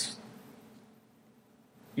 what's this?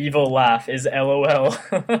 Evil laugh is LOL.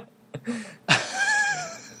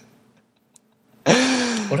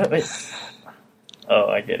 Wait. Oh,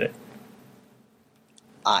 I get it.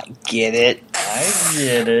 I get it.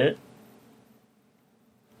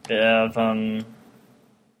 They have,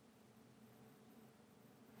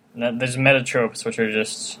 there's meta tropes, which are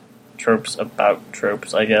just tropes about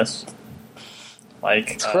tropes, I guess.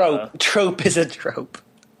 Like, trope is a trope.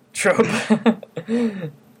 Trope.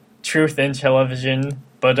 Truth in television,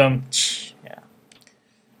 but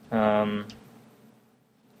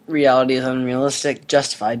reality is unrealistic,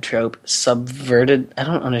 justified trope, subverted. I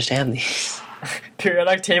don't understand these.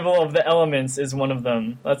 Periodic table of the elements is one of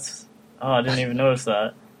them. I didn't even notice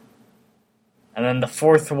that. And then the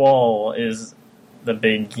fourth wall is the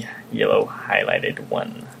big yellow highlighted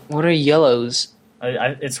one. What are yellows?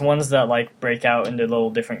 It's ones that, like, break out into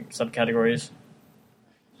little different subcategories.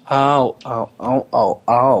 Oh.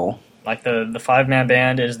 Like the 5-man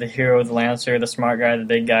band is the hero, the lancer, the smart guy, the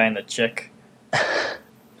big guy, and the chick.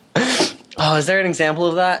 Oh, is there an example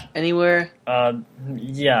of that anywhere?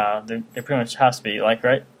 Yeah, there pretty much has to be. Like,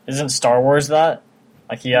 right? Isn't Star Wars that?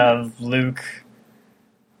 Like, you have Luke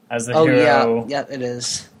as the hero. Yeah, it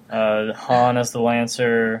is. Han as the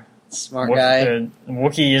lancer. Smart guy.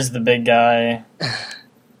 Wookiee is the big guy.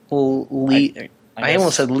 Well, I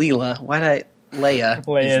almost said Leela. Why did I... Leia.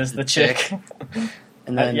 Leia is the chick.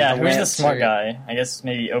 And then who's the smart guy? I guess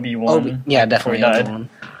maybe Obi-Wan. Yeah, definitely Obi-Wan.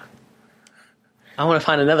 I want to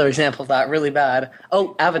find another example of that really bad.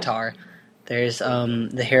 Oh, Avatar. There's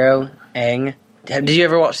the hero, Aang. Did you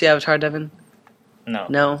ever watch the Avatar, Devin? No.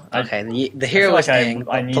 No? Okay. The hero is Aang.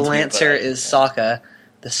 The Lancer is Sokka.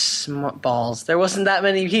 The smart balls. There wasn't that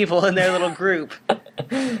many people in their little group.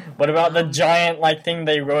 What about the giant, like, thing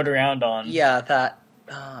they rode around on? Yeah, that...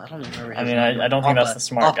 I don't remember his name. I don't think that's the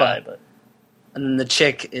smart guy, but... And then the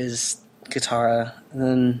chick is Katara.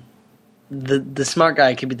 And then the smart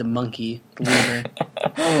guy could be the monkey, the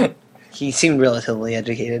leader. He seemed relatively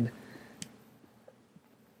educated.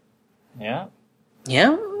 Yeah?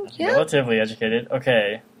 Yeah? Relatively educated.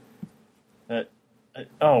 Okay. What?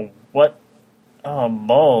 Oh,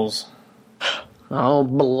 balls. Oh,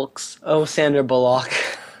 bullocks. Oh, Sandra Bullock.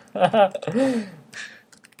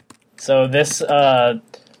 So this, so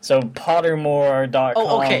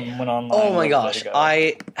Pottermore.com went online. Oh my gosh.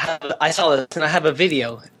 I saw this, and I have a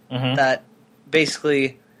video that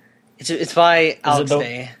basically, it's by Alex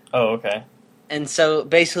Day. Oh, okay. And so,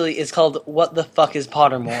 basically, it's called What the Fuck is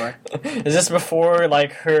Pottermore? Is this before,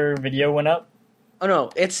 like, her video went up? Oh, no.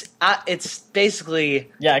 It's basically...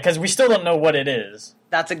 Yeah, because we still don't know what it is.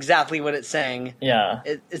 That's exactly what it's saying. Yeah.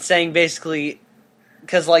 It's saying, basically...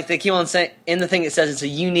 Because, like, they keep on saying... In the thing, it says it's a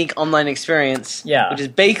unique online experience. Yeah. Which is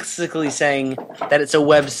basically saying that it's a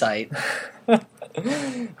website.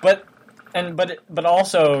 But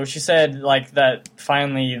also, she said, like, that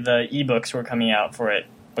finally the ebooks were coming out for it.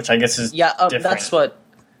 Which I guess is different. That's what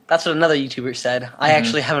another YouTuber said. I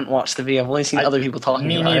actually haven't watched the video. I've only seen other people talking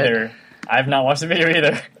about it. Me neither. I've not watched the video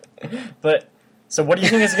either. But, so what do you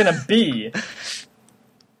think it's going to be?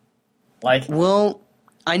 Like... Well,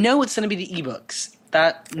 I know it's going to be the ebooks.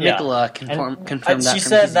 That Nicola confirmed that. She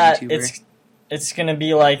said that it's going to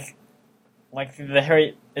be like the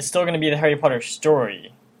Harry... It's still going to be the Harry Potter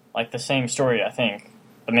story. Like the same story, I think.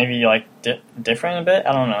 but maybe like different a bit.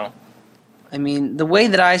 I don't know. I mean, the way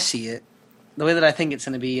that I see it, the way that I think it's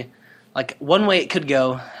going to be, like, one way it could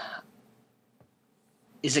go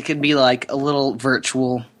is it could be like a little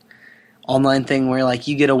virtual online thing where, like,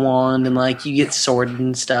 you get a wand and, like, you get sorted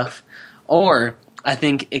and stuff. Or I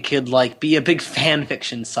think it could, like, be a big fan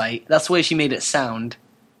fiction site. That's the way she made it sound.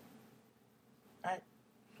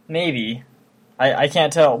 Maybe. I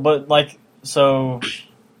can't tell, but, like, so...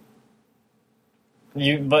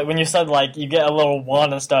 But when you said, like, you get a little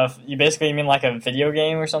wand and stuff, you basically mean, like, a video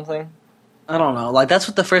game or something? I don't know. Like, that's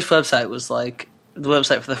what the first website was like. The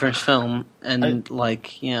website for the first film. And,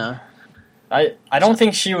 yeah. I don't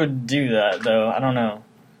think she would do that, though. I don't know.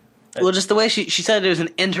 Well, just the way she said it was an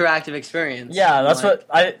interactive experience. Yeah, that's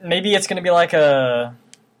like, maybe it's going to be like a...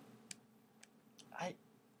 I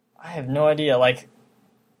have no idea. Like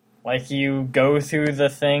you go through the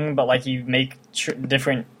thing, but, like, you make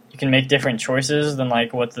different... You can make different choices than,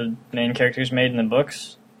 like, what the main characters made in the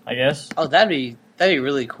books, I guess. Oh, that'd be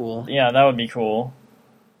really cool. Yeah, that would be cool.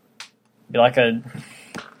 Be like a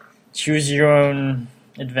choose your own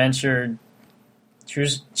adventure,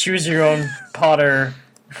 choose your own Potter.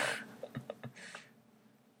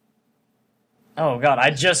 Oh god, I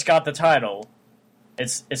just got the title.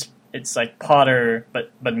 It's like Potter,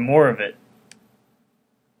 but more of it.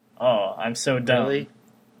 Oh, I'm so dumb. Really?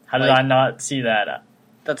 How did I not see that?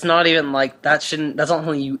 That's not even like that's not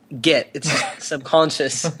something you get. It's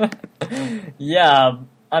subconscious. Yeah,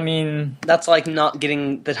 I mean That's like not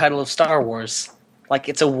getting the title of Star Wars. Like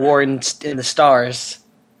it's a war in the stars.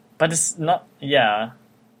 but it's not. Yeah.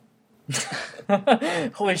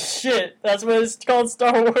 Holy shit! That's what it's called,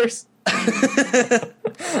 Star Wars.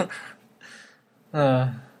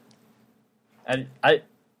 I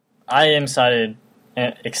am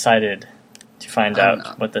excited to find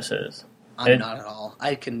out what this is. I'm not at all.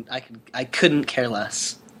 I couldn't care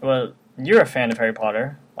less. Well, you're a fan of Harry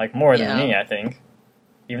Potter, like more than me, I think.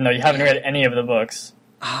 Even though you haven't read any of the books.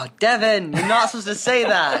 Oh, Devin, you're not supposed to say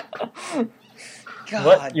that. God.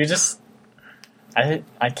 What? You just...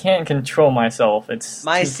 I can't control myself. It's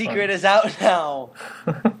my secret is out now.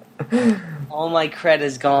 All my cred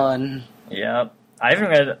is gone. Yeah. I haven't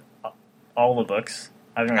read all the books.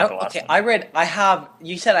 I haven't read the last one.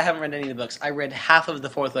 You said I haven't read any of the books. I read half of the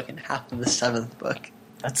fourth book and half of the seventh book.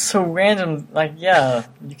 That's so random. Like, yeah,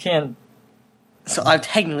 you can't... So I've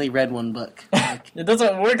technically read one book. It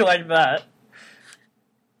doesn't work like that.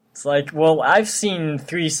 It's like, well, I've seen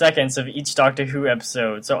 3 seconds of each Doctor Who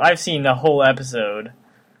episode, so I've seen the whole episode.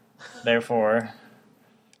 Therefore,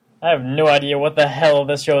 I have no idea what the hell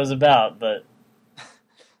this show is about, but...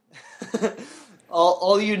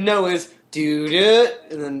 all you know is, do-do,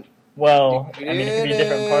 and then... Well, I mean, it could be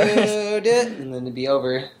different parts. And then it'd be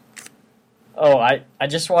over. Oh, I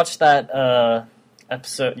just watched that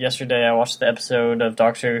episode yesterday. I watched the episode of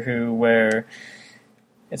Doctor Who where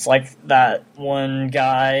it's like that one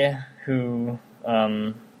guy who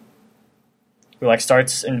like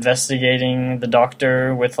starts investigating the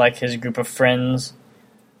Doctor with like his group of friends.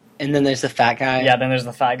 And then there's the fat guy. Yeah, then there's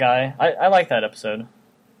the fat guy. I like that episode.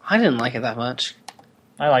 I didn't like it that much.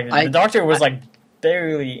 I liked it. The Doctor was like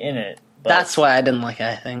barely in it. But that's why I didn't like it,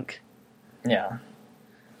 I think. Yeah.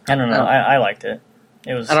 I don't know. I liked it.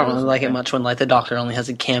 I don't really like it much when like the Doctor only has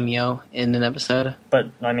a cameo in an episode. But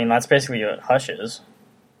I mean, that's basically what Hush is.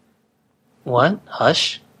 What?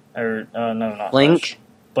 Hush? Or no, not Blink. Hush.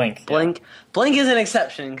 Blink. Blink. Yeah. Blink is an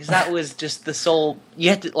exception because that was just the sole. You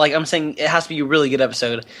have to I'm saying it has to be a really good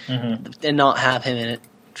episode and not have him in it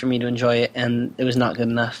for me to enjoy it, and it was not good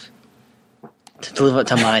enough to live up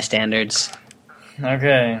to my standards.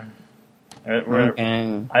 Okay. We're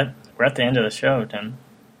at the end of the show, Tim.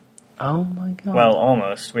 Oh my god. Well,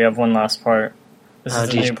 almost. We have one last part. This is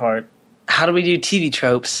the new part. How do we do TV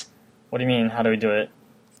tropes? What do you mean? How do we do it?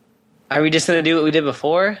 Are we just gonna do what we did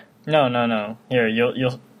before? No. Here,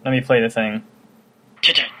 you'll let me play the thing.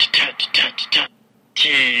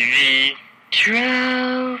 TV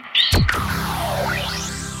tropes.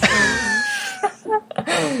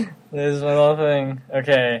 This is my little thing.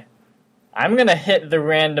 Okay. I'm gonna hit the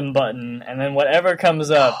random button, and then whatever comes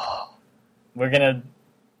up, we're gonna...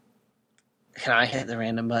 Can I hit the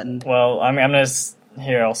random button? Well, I'm gonna...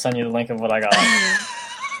 Here, I'll send you the link of what I got.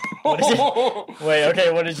 Wait,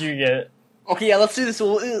 okay, what did you get? Okay, yeah, let's do this.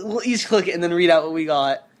 We'll each click it and then read out what we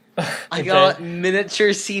got. I got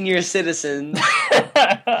miniature senior citizen.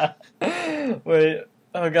 Wait,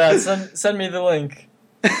 oh god, send me the link.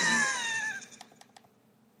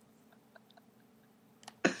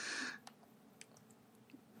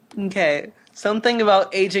 Okay. Something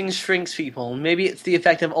about aging shrinks people. Maybe it's the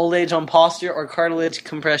effect of old age on posture or cartilage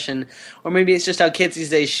compression, or maybe it's just how kids these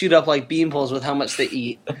days shoot up like beanpoles with how much they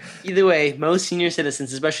eat. Either way, most senior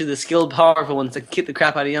citizens, especially the skilled, powerful ones that kick the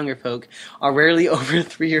crap out of younger folk, are rarely over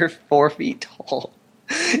 3 or 4 feet tall.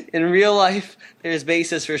 In real life, there is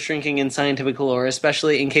basis for shrinking in scientific lore,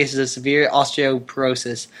 especially in cases of severe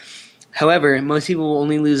osteoporosis. However, most people will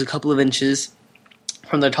only lose a couple of inches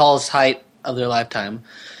from their tallest height of their lifetime.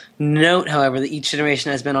 Note, however, that each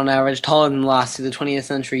generation has been on average taller than the last through the 20th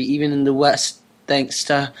century, even in the West, thanks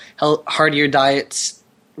to heartier diets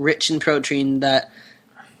rich in protein that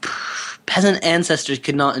peasant ancestors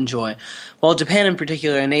could not enjoy. While Japan in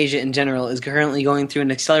particular, and Asia in general, is currently going through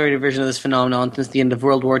an accelerated version of this phenomenon since the end of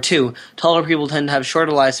World War II, taller people tend to have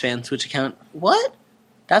shorter lifespans, which account... What?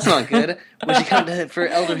 That's not good. Which account for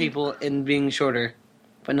elder people in being shorter,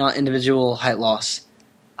 but not individual height loss.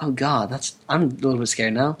 Oh god, I'm a little bit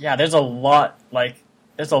scared now. Yeah, there's a lot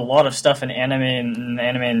of stuff in anime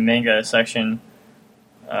and manga section.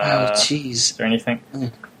 Oh jeez. Is there anything?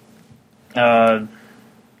 Yoda.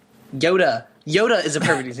 Yoda is a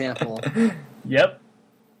perfect example. Yep.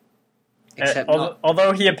 Except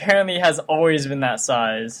although he apparently has always been that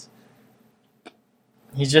size.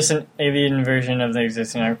 He's just an alien version of the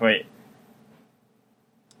existing... Wait.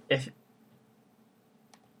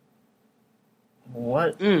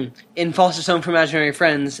 What? In Foster's Home for Imaginary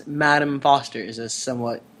Friends, Madame Foster is a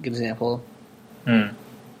somewhat good example.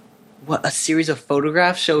 What, a series of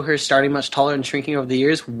photographs show her starting much taller and shrinking over the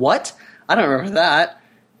years? What? I don't remember that.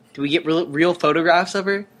 Do we get real photographs of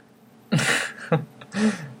her?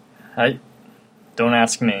 Don't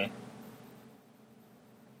ask me.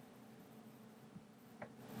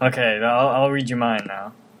 Okay, I'll read you mine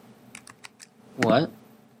now. What?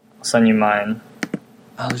 I'll send you mine.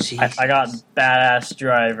 Oh, jeez. I got badass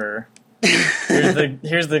driver.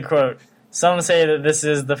 Here's the quote. Some say that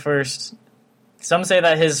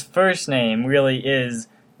his first name really is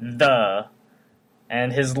the,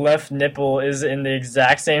 and his left nipple is in the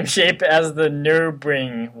exact same shape as the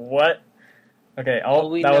Nürburgring. What? Okay,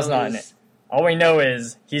 that was not it. All we know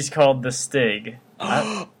is he's called the Stig.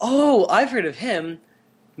 Oh, I've heard of him.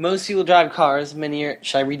 Most people drive cars. Many are...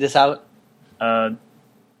 Should I read this out?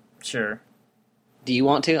 Sure. Do you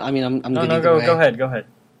want to? I mean, I'm no, good no, either way. go ahead.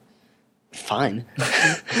 Fine.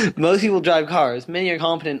 Most people drive cars. Many are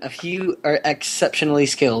competent. A few are exceptionally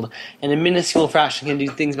skilled. And a minuscule fraction can do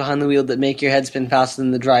things behind the wheel that make your head spin faster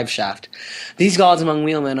than the drive shaft. These gods among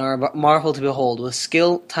wheelmen are a marvel to behold, with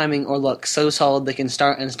skill, timing, or luck so solid they can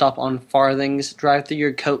start and stop on farthings, drive through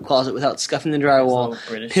your coat closet without scuffing the drywall,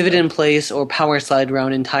 pivot in place, or power slide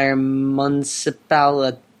around entire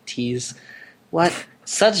municipalities. What?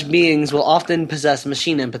 Such beings will often possess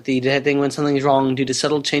machine empathy, detecting when something is wrong due to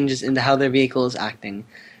subtle changes into how their vehicle is acting.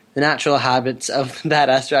 The natural habits of the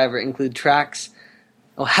badass driver include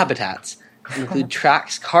habitats include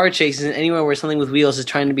tracks, car chases, and anywhere where something with wheels is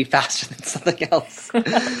trying to be faster than something else.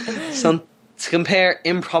 To compare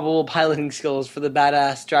improbable piloting skills for the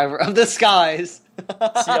badass driver of the skies.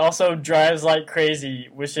 He also drives like crazy,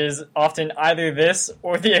 which is often either this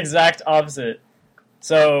or the exact opposite.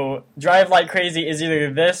 So, drive like crazy is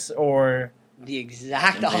either this or... The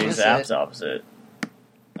exact opposite. The exact opposite.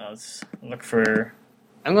 Let's look for...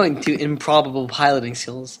 I'm going to improbable piloting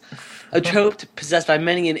skills. A trope possessed by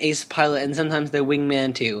many an ace pilot and sometimes their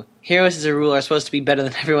wingman too. Heroes as a rule are supposed to be better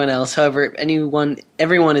than everyone else. However, if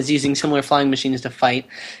everyone is using similar flying machines to fight,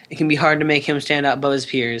 it can be hard to make him stand out above his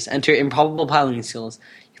peers. Enter improbable piloting skills.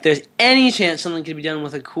 If there's any chance something could be done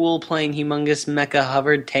with a cool, plain, humongous, mecha,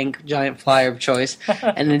 hovered, tank, giant flyer of choice,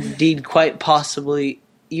 and indeed quite possibly,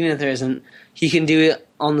 even if there isn't, he can do it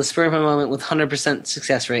on the spur of a moment with 100%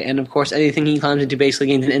 success rate, and of course anything he climbs into basically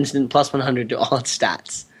gains an instant plus 100 to all its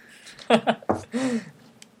stats.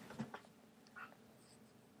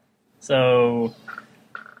 So,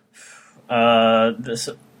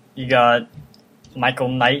 you got Michael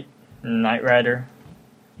Knight, Knight Rider.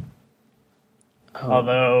 Oh.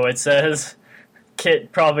 Although it says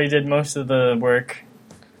Kit probably did most of the work.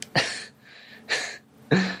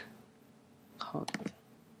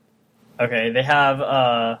 Okay, they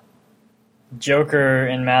have Joker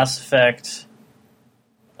in Mass Effect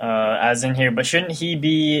as in here, but shouldn't he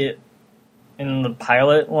be in the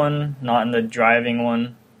pilot one, not in the driving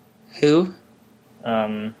one? Who?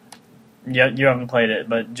 Yeah, you haven't played it,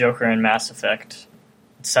 but Joker in Mass Effect.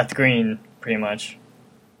 Seth Green, pretty much.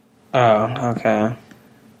 Oh, okay.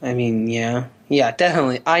 I mean, yeah. Yeah,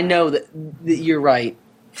 definitely. I know that you're right.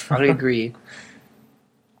 I would agree.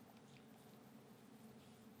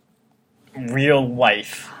 Real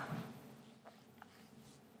life.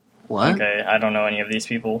 What? Okay, I don't know any of these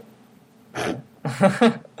people.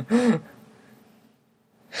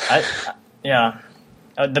 Yeah.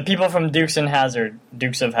 The people from Dukes of Hazzard.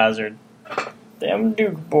 Them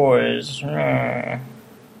Duke boys. That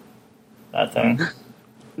thing.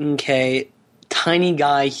 Okay. Tiny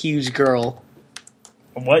guy, huge girl.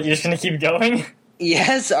 What? You're just gonna keep going?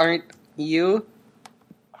 Yes, aren't you?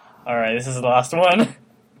 Alright, this is the last one.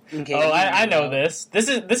 Okay. Oh, I know this. This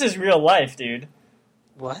is real life, dude.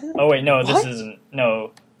 What? Oh wait, no, this What? isn't.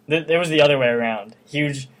 No, it was the other way around.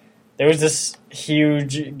 There was this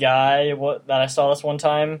huge guy that I saw this one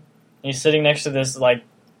time. And he's sitting next to this like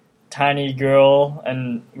tiny girl,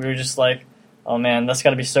 and we were just like, "Oh man, that's got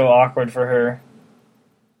to be so awkward for her."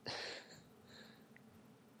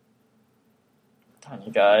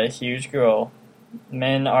 Tiny guy, huge girl.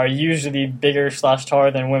 Men are usually bigger /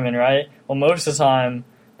 taller than women, right? Well, most of the time.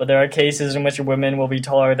 But there are cases in which a woman will be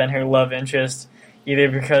taller than her love interest, either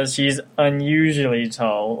because she's unusually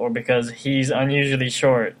tall or because he's unusually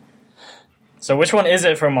short. So which one is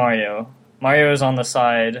it for Mario? Mario's on the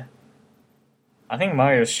side. I think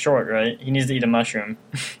Mario's short, right? He needs to eat a mushroom.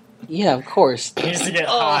 Yeah, of course. He needs to get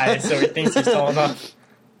high so he thinks he's tall enough.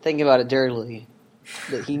 Think about it dirtily.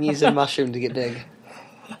 That he needs a mushroom to get big.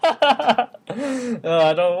 Oh,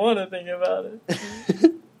 I don't want to think about it.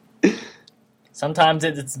 Sometimes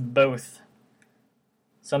it's both.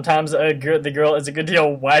 Sometimes the girl is a good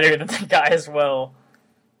deal wider than the guy as well.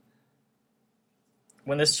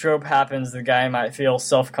 When this trope happens, the guy might feel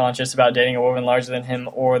self-conscious about dating a woman larger than him,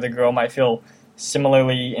 or the girl might feel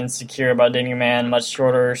similarly insecure about dating a man much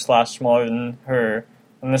shorter / smaller than her.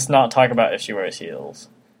 And let's not talk about if she wears heels.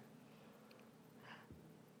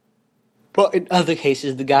 But in other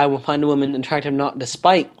cases, the guy will find a woman attractive not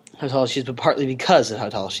despite how tall she is, but partly because of how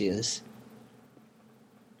tall she is.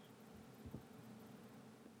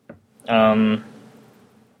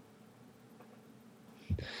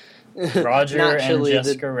 Roger and Naturally,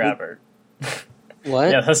 Jessica Rabbit.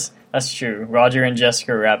 What? Yeah, that's true. Roger and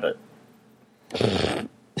Jessica Rabbit.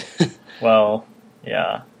 Well,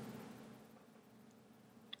 yeah.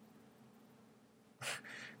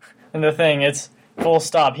 And the thing, it's full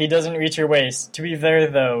stop. He doesn't reach her waist. To be fair,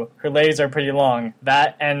 though, her legs are pretty long.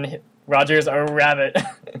 That and Roger's a rabbit.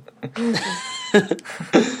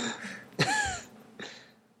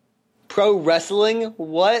 Pro wrestling?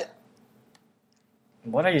 What?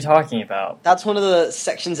 What are you talking about? That's one of the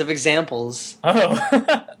sections of examples.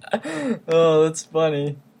 Oh. Oh, that's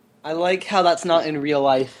funny. I like how that's not in real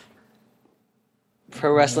life.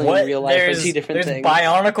 Pro wrestling and real life are two different there's things.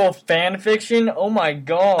 Bionicle fan fiction? Oh my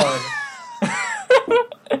god.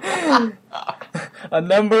 A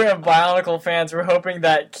number of Bionicle fans were hoping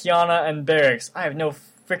that Kiana and Barracks, I have no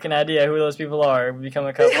freaking idea who those people are, would become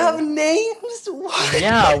a couple. They have names? What?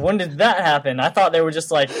 Yeah, when did that happen? I thought they were just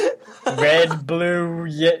like red, blue,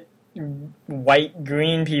 white,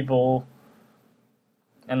 green people.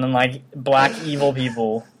 And then like black, evil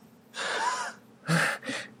people.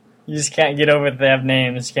 You just can't get over that they have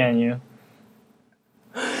names, can you?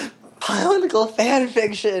 Bionicle fan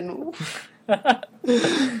fiction.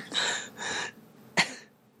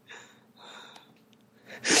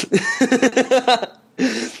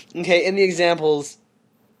 Okay, in the examples,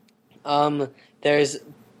 there's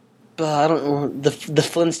I don't know the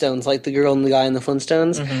Flintstones, like the girl and the guy in the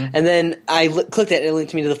Flintstones, and then I clicked it and it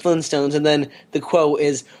linked me to the Flintstones, and then the quote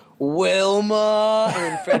is Wilma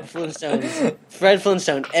and Fred Flintstone. Fred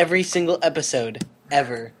Flintstone, every single episode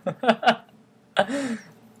ever.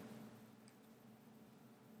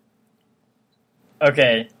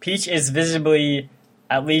 Okay, Peach is visibly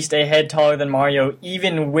at least a head taller than Mario,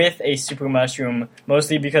 even with a super mushroom,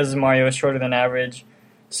 mostly because Mario is shorter than average.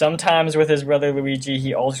 Sometimes with his brother Luigi,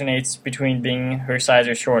 he alternates between being her size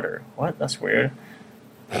or shorter. What? That's weird.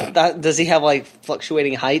 Does he have, like,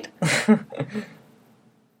 fluctuating height?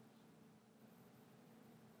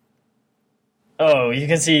 Oh, you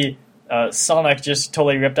can see Sonic just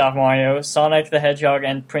totally ripped off Mario. Sonic the Hedgehog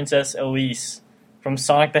and Princess Elise from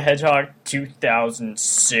Sonic the Hedgehog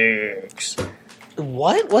 2006.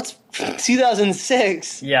 What? What's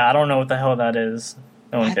 2006? Yeah, I don't know what the hell that is.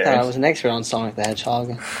 No one I cares. thought I was an expert on Sonic the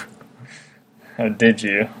Hedgehog. Oh, did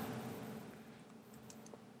you?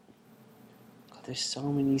 God, there's so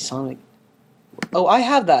many Sonic. Oh, I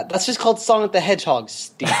have that. That's just called Sonic the Hedgehog.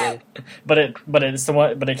 Stupid. but it's the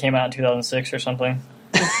one. But it came out in 2006 or something.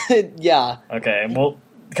 Yeah. Okay, well,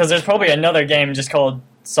 because there's probably another game just called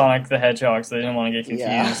Sonic the Hedgehog, so they didn't want to get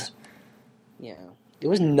confused. Yeah. It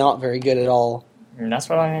was not very good at all. And that's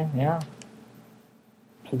what I mean. Yeah.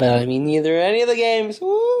 But I mean, neither any of the games.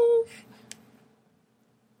 Woo!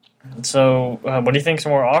 So, what do you think's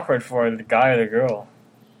more awkward for the guy or the girl?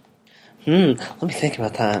 Let me think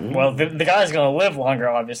about that. Well, the guy's gonna live longer,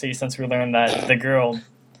 obviously, since we learned that the girl,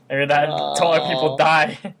 or that taller people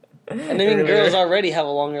die. And I mean, girls already have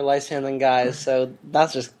a longer lifespan than guys, so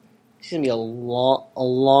that's just... She's gonna be a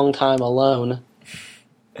long time alone.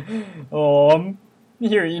 Oh, I'm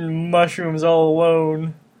here eating mushrooms all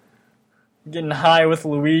alone. Getting high with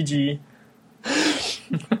Luigi.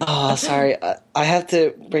 Oh, sorry. I have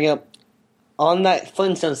to bring up... On that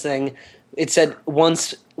Flintstones thing, it said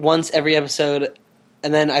once every episode,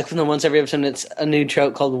 and then I clicked on once every episode, and it's a new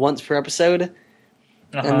trope called once per episode.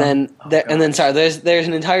 And then, there's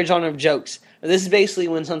an entire genre of jokes. This is basically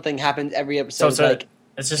when something happens every episode. So like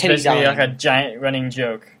it's just Kenny basically dying. like a giant running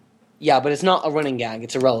joke. Yeah, but it's not a running gag.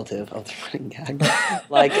 It's a relative of the running gag.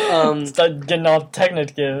 Like, It's not getting all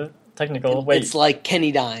technical. Wait, it's like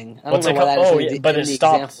Kenny dying. I don't what's know it why that called? is Oh, the, but in it the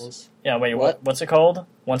stopped. examples. Yeah, wait, What? what's it called?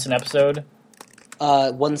 Once an episode?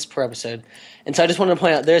 Once per episode. And so I just wanted to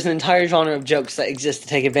point out, there's an entire genre of jokes that exist to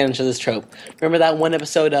take advantage of this trope. Remember that one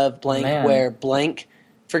episode of blank where blank...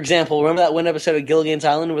 For example, remember that one episode of Gilligan's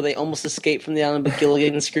Island where they almost escape from the island, but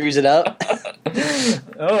Gilligan screws it up?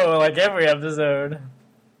 Oh, like every episode.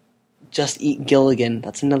 Just eat Gilligan.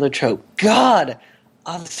 That's another trope. God!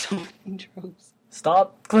 I have so many tropes.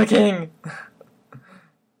 Stop clicking!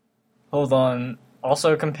 Hold on.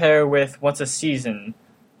 Also compare with Once a Season,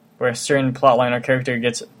 where a certain plotline or character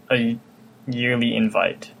gets a yearly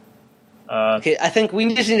invite. Okay, I think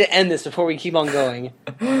we just need to end this before we keep on going.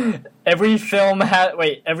 Every film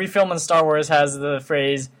in Star Wars has the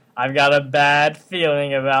phrase, "I've got a bad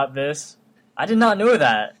feeling about this." I did not know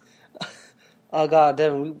that. Oh god,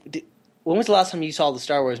 Devin, when was the last time you saw the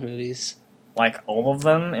Star Wars movies? Like, all of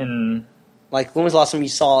them in... Like, when was the last time you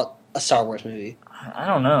saw a Star Wars movie? I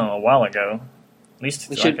don't know, a while ago. At least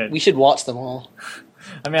We should watch them all.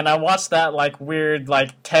 I mean, I watched that, like, weird,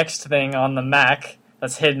 like, text thing on the Mac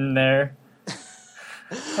that's hidden there.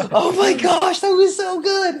 Oh my gosh, that was so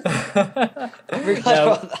good! I forgot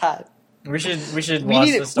about that. We should watch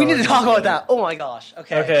the Star We need to Wars talk movie. about that. Oh my gosh.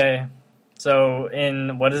 Okay. Okay. So,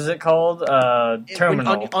 in, what is it called?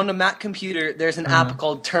 Terminal. On a Mac computer, there's an app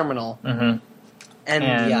called Terminal. Mm-hmm. And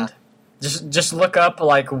yeah. Just look up,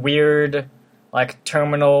 like, weird, like,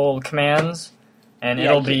 terminal commands, and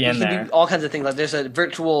it'll be in you can there. do all kinds of things. Like, there's a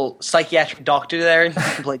virtual psychiatric doctor there. You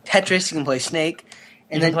can play Tetris, you can play Snake.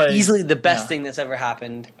 And then easily the best thing that's ever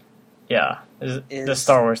happened. Yeah. Is the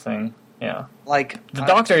Star Wars thing. Yeah. Like, The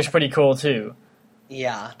Doctor is pretty cool, too.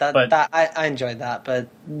 Yeah, I enjoyed that, but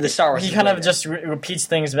the Star Wars... He kind of just repeats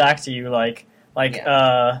things back to you, oh,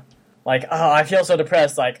 I feel so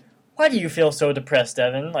depressed. Like, why do you feel so depressed,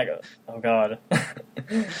 Devin? Like, oh god.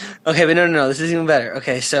 Okay, but no, this is even better.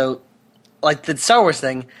 Okay, so, like, the Star Wars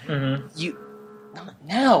thing, you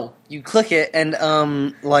click it,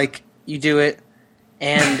 and, you do it,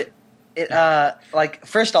 and it,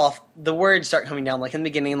 first off, the words start coming down, like, in the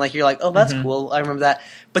beginning, like, you're like, oh, that's cool, I remember that.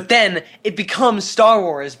 But then, it becomes Star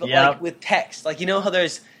Wars, but, like, with text. Like, you know how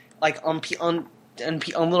there's, like, on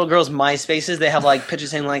little girls' MySpaces, they have, like, pictures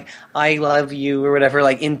saying, like, I love you, or whatever,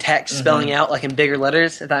 like, in text, spelling out, like, in bigger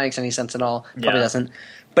letters, if that makes any sense at all. Probably doesn't.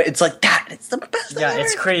 But it's like that. It's the best thing ever.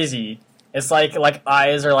 It's crazy. It's like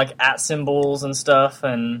eyes are, like, at symbols and stuff,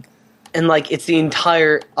 and like, it's the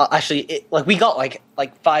entire... we got, like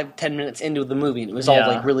 5-10 minutes into the movie, and it was all,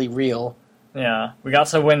 like, really real. Yeah. We got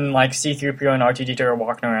to when, like, C-3PO and R2-D2 are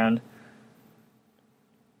walking around.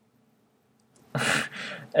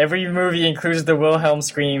 Every movie includes the Wilhelm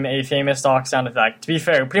scream, a famous stock sound effect. To be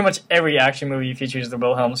fair, pretty much every action movie features the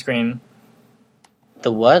Wilhelm scream.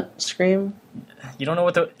 The what scream? You don't know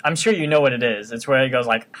what I'm sure you know what it is. It's where it goes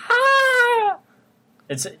like, ah!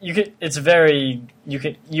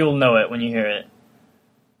 You'll know it when you hear it.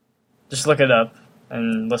 Just look it up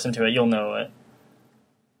and listen to it, you'll know it.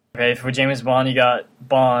 Okay, for James Bond, you got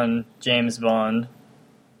Bond, James Bond.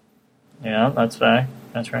 Yeah, that's fact.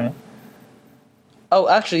 That's right. Oh,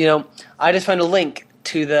 actually, I just found a link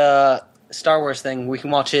to the Star Wars thing. We can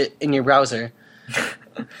watch it in your browser.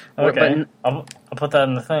 Okay, I'll put that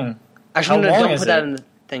in the thing. Actually, don't put that in the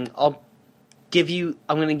thing. I'm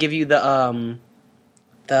going to give you the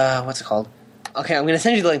what's it called? Okay, I'm going to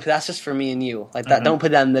send you the link, but that's just for me and you. Like that. Don't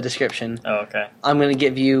put that in the description. Oh, okay. I'm going to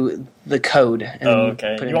give you the code. And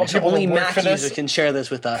okay. Put it you want people only to work Mac for this? users can share this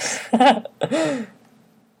with us.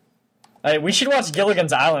 We should watch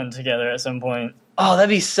Gilligan's Island together at some point. Oh, that'd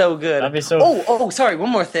be so good. That'd be so... Oh, sorry, one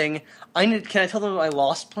more thing. Can I tell them my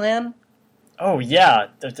lost plan? Oh, yeah,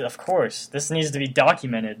 of course. This needs to be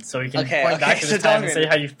documented, so you can point back to the time and say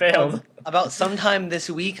how you failed. About sometime this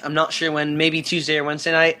week, I'm not sure when, maybe Tuesday or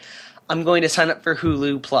Wednesday night, I'm going to sign up for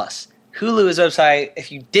Hulu Plus. Hulu is a website,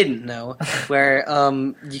 if you didn't know, where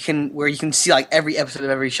you can see like every episode of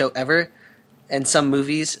every show ever, and some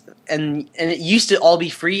movies, and it used to all be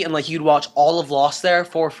free, and like you'd watch all of Lost there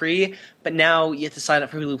for free, but now you have to sign up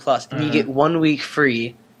for Hulu Plus, and you get 1 week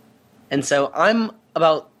free. And so I'm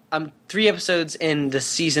 3 episodes into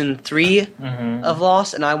season 3 of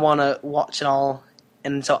Lost, and I want to watch it all,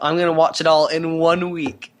 and so I'm gonna watch it all in 1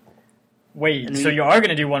 week. Wait, so you are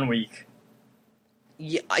gonna do 1 week?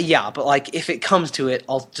 Yeah, but like if it comes to it,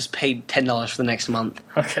 I'll just pay $10 for the next month.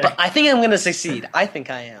 Okay. But I think I'm going to succeed. I think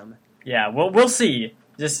I am. Yeah, we'll see.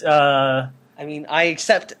 Just I mean, I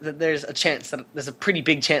accept that there's a pretty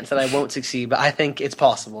big chance that I won't succeed, but I think it's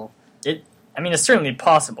possible. It's certainly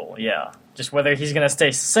possible. Yeah. Just whether he's going to stay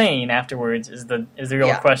sane afterwards is the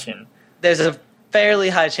real question. There's a fairly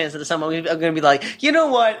high chance that I'm going to be like, you know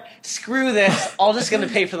what? Screw this. I'm just going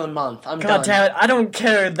to pay for the month. I'm done. God damn it! I don't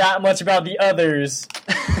care that much about the others.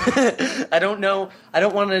 I don't know. I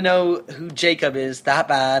don't want to know who Jacob is that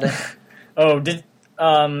bad. Oh,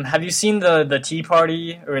 have you seen the Tea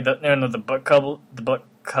Party or the book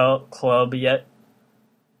club yet?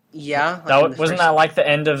 Yeah. Wasn't that like the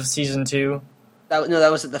end of season 2?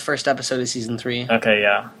 That was the first episode of season 3. Okay,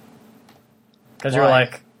 yeah. Because you're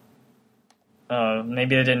like,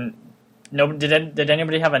 maybe they didn't. No, did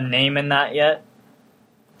anybody have a name in that yet?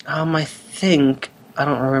 I think I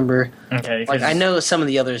don't remember. Okay, like I know some of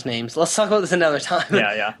the others' names. Let's talk about this another time.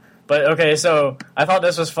 Yeah. But okay, so I thought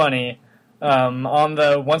this was funny. On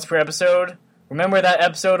the once per episode, remember that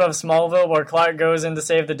episode of Smallville where Clark goes in to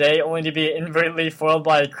save the day, only to be inadvertently foiled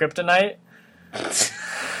by kryptonite?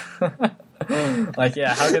 Like,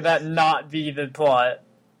 yeah, how could that not be the plot?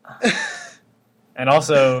 And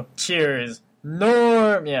also, Cheers.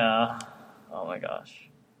 Norm! Yeah. Oh my gosh.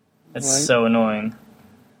 It's so annoying.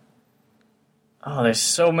 Oh, there's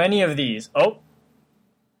so many of these. Oh!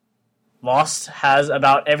 Lost has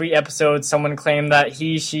about every episode someone claimed that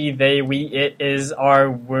he, she, they, we, it, is,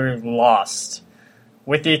 are, were lost.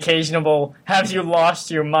 With the occasional, have you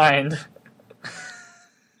lost your mind?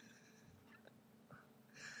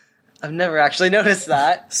 I've never actually noticed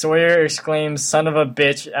that. Sawyer exclaims, son of a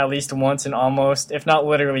bitch, at least once in almost, if not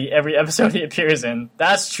literally, every episode he appears in.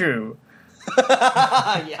 That's true.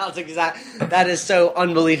 Yeah, that is so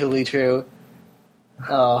unbelievably true.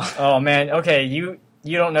 Oh man, okay, you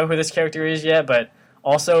don't know who this character is yet, but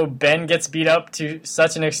also Ben gets beat up to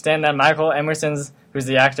such an extent that Michael Emerson's, who's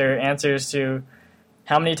the actor, answers to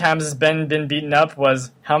how many times has Ben been beaten up was,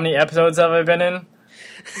 how many episodes have I been in?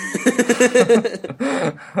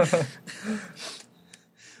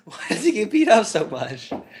 Why does he get beat up so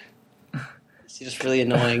much? Is he just really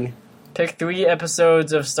annoying? Pick 3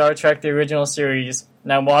 episodes of Star Trek the original series.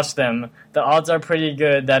 Now watch them. The odds are pretty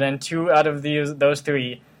good that in 2 out of those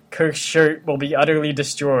 3, Kirk's shirt will be utterly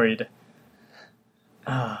destroyed.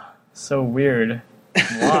 So weird.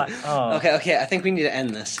 What? Oh. Okay, I think we need to end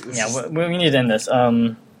this. We need to end this.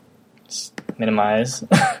 Just minimize.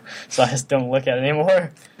 So I just don't look at it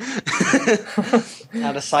anymore.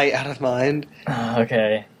 Out of sight, out of mind.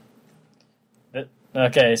 Okay.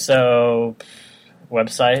 Okay, so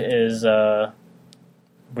website is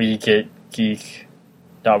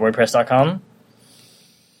wegetgeek.wordpress.com.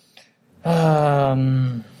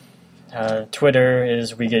 Twitter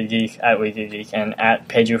is wegetgeek at wegetgeek and at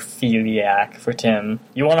Pedrophiliac for Tim.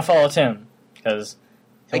 You want to follow Tim because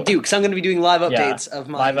I do, because I'm going to be doing live updates of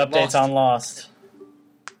my live updates Lost. on Lost.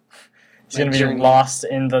 He's going to be lost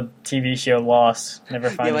in the TV show Lost. Never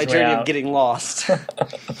find his way out. My journey of getting lost.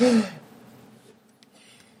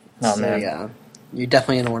 Man. Yeah, you're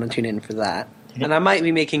definitely going to want to tune in for that. And I might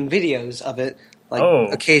be making videos of it,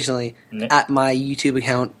 occasionally, at my YouTube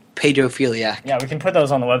account, Pedrophiliac. Yeah, we can put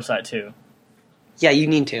those on the website, too. Yeah, you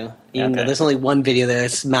need to. Even though there's only one video there.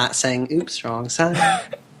 It's Matt saying, oops, wrong side.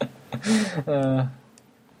 Do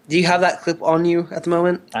you have that clip on you at the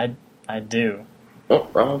moment? I do. Oh,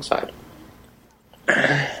 wrong side.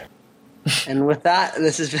 And with that,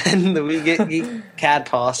 this has been the We Get Geek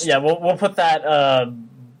Cadpost. Yeah, we'll put that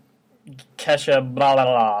Kesha blah blah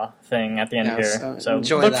blah thing at the end here. So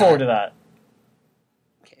look forward to that.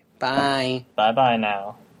 Okay, bye. Bye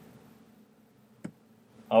now.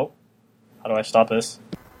 Oh, how do I stop this?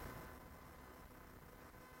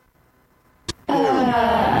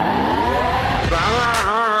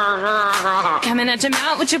 Coming at your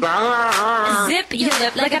mouth with your zip your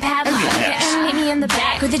lip like a padlock. Hit me in the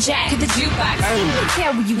back with the jack of the jukebox. Don't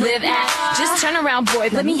care where you live at. Just turn around, boy.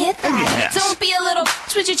 Let me hit that. Don't be a little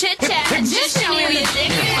with your chit chat. Just show me your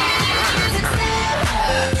dick.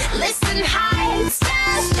 Listen high, stop.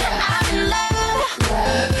 I'm in love.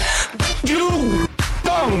 You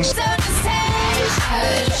don't. So the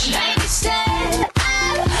stage.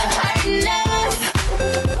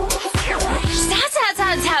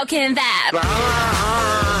 talking that.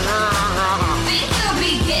 Think you'll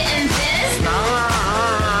be getting this? Not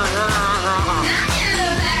in the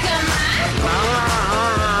back of my.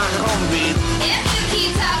 If you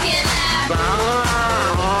keep talking that.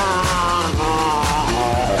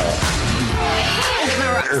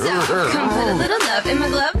 Come put a little love in my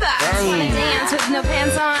glove box. Wanna dance with no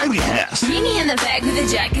pants on? Oh, yes. Meet me in the back with a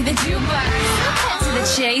jack of the jukebox. Cut to the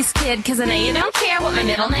chase, kid, cause I know you don't care what my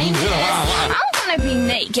middle name is. I'm gonna be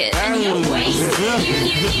naked and you wasted. You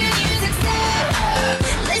music set.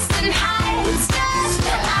 Listen high and stuff.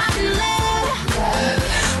 I'm in love.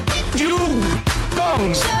 You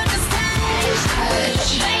bones. Show the stage.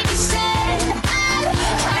 Baby said I'm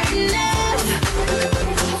hard enough.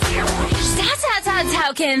 Stop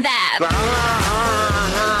talking that.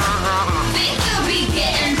 Think you'll be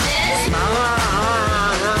getting this? Not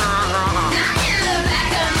in the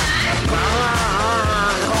back of my.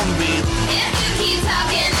 If you keep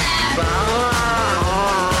talking that.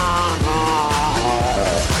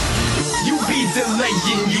 You be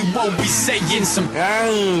delaying, you won't be saying some.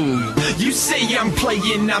 You say I'm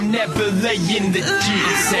playing, I'm never laying the G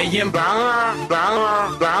saying.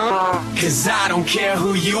 Cause I don't care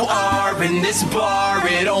who you are in this bar,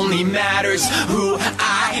 it only matters who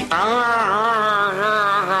I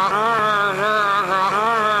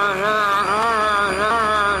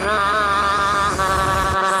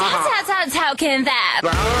Stop talking that.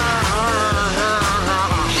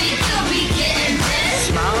 Think you'll be getting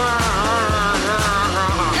this? Not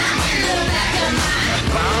in the back of my.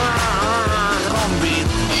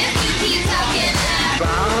 If you keep talking that.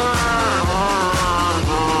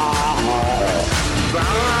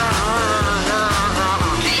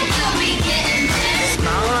 Think you'll be getting this?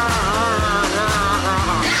 Not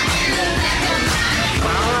in the back of my.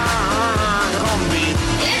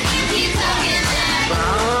 If you keep talking that.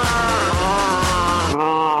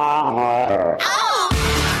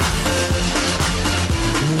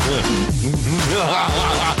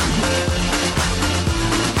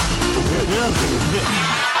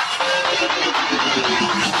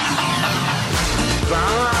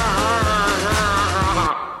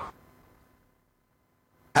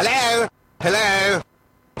 Hello? Hello?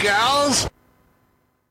 Girls?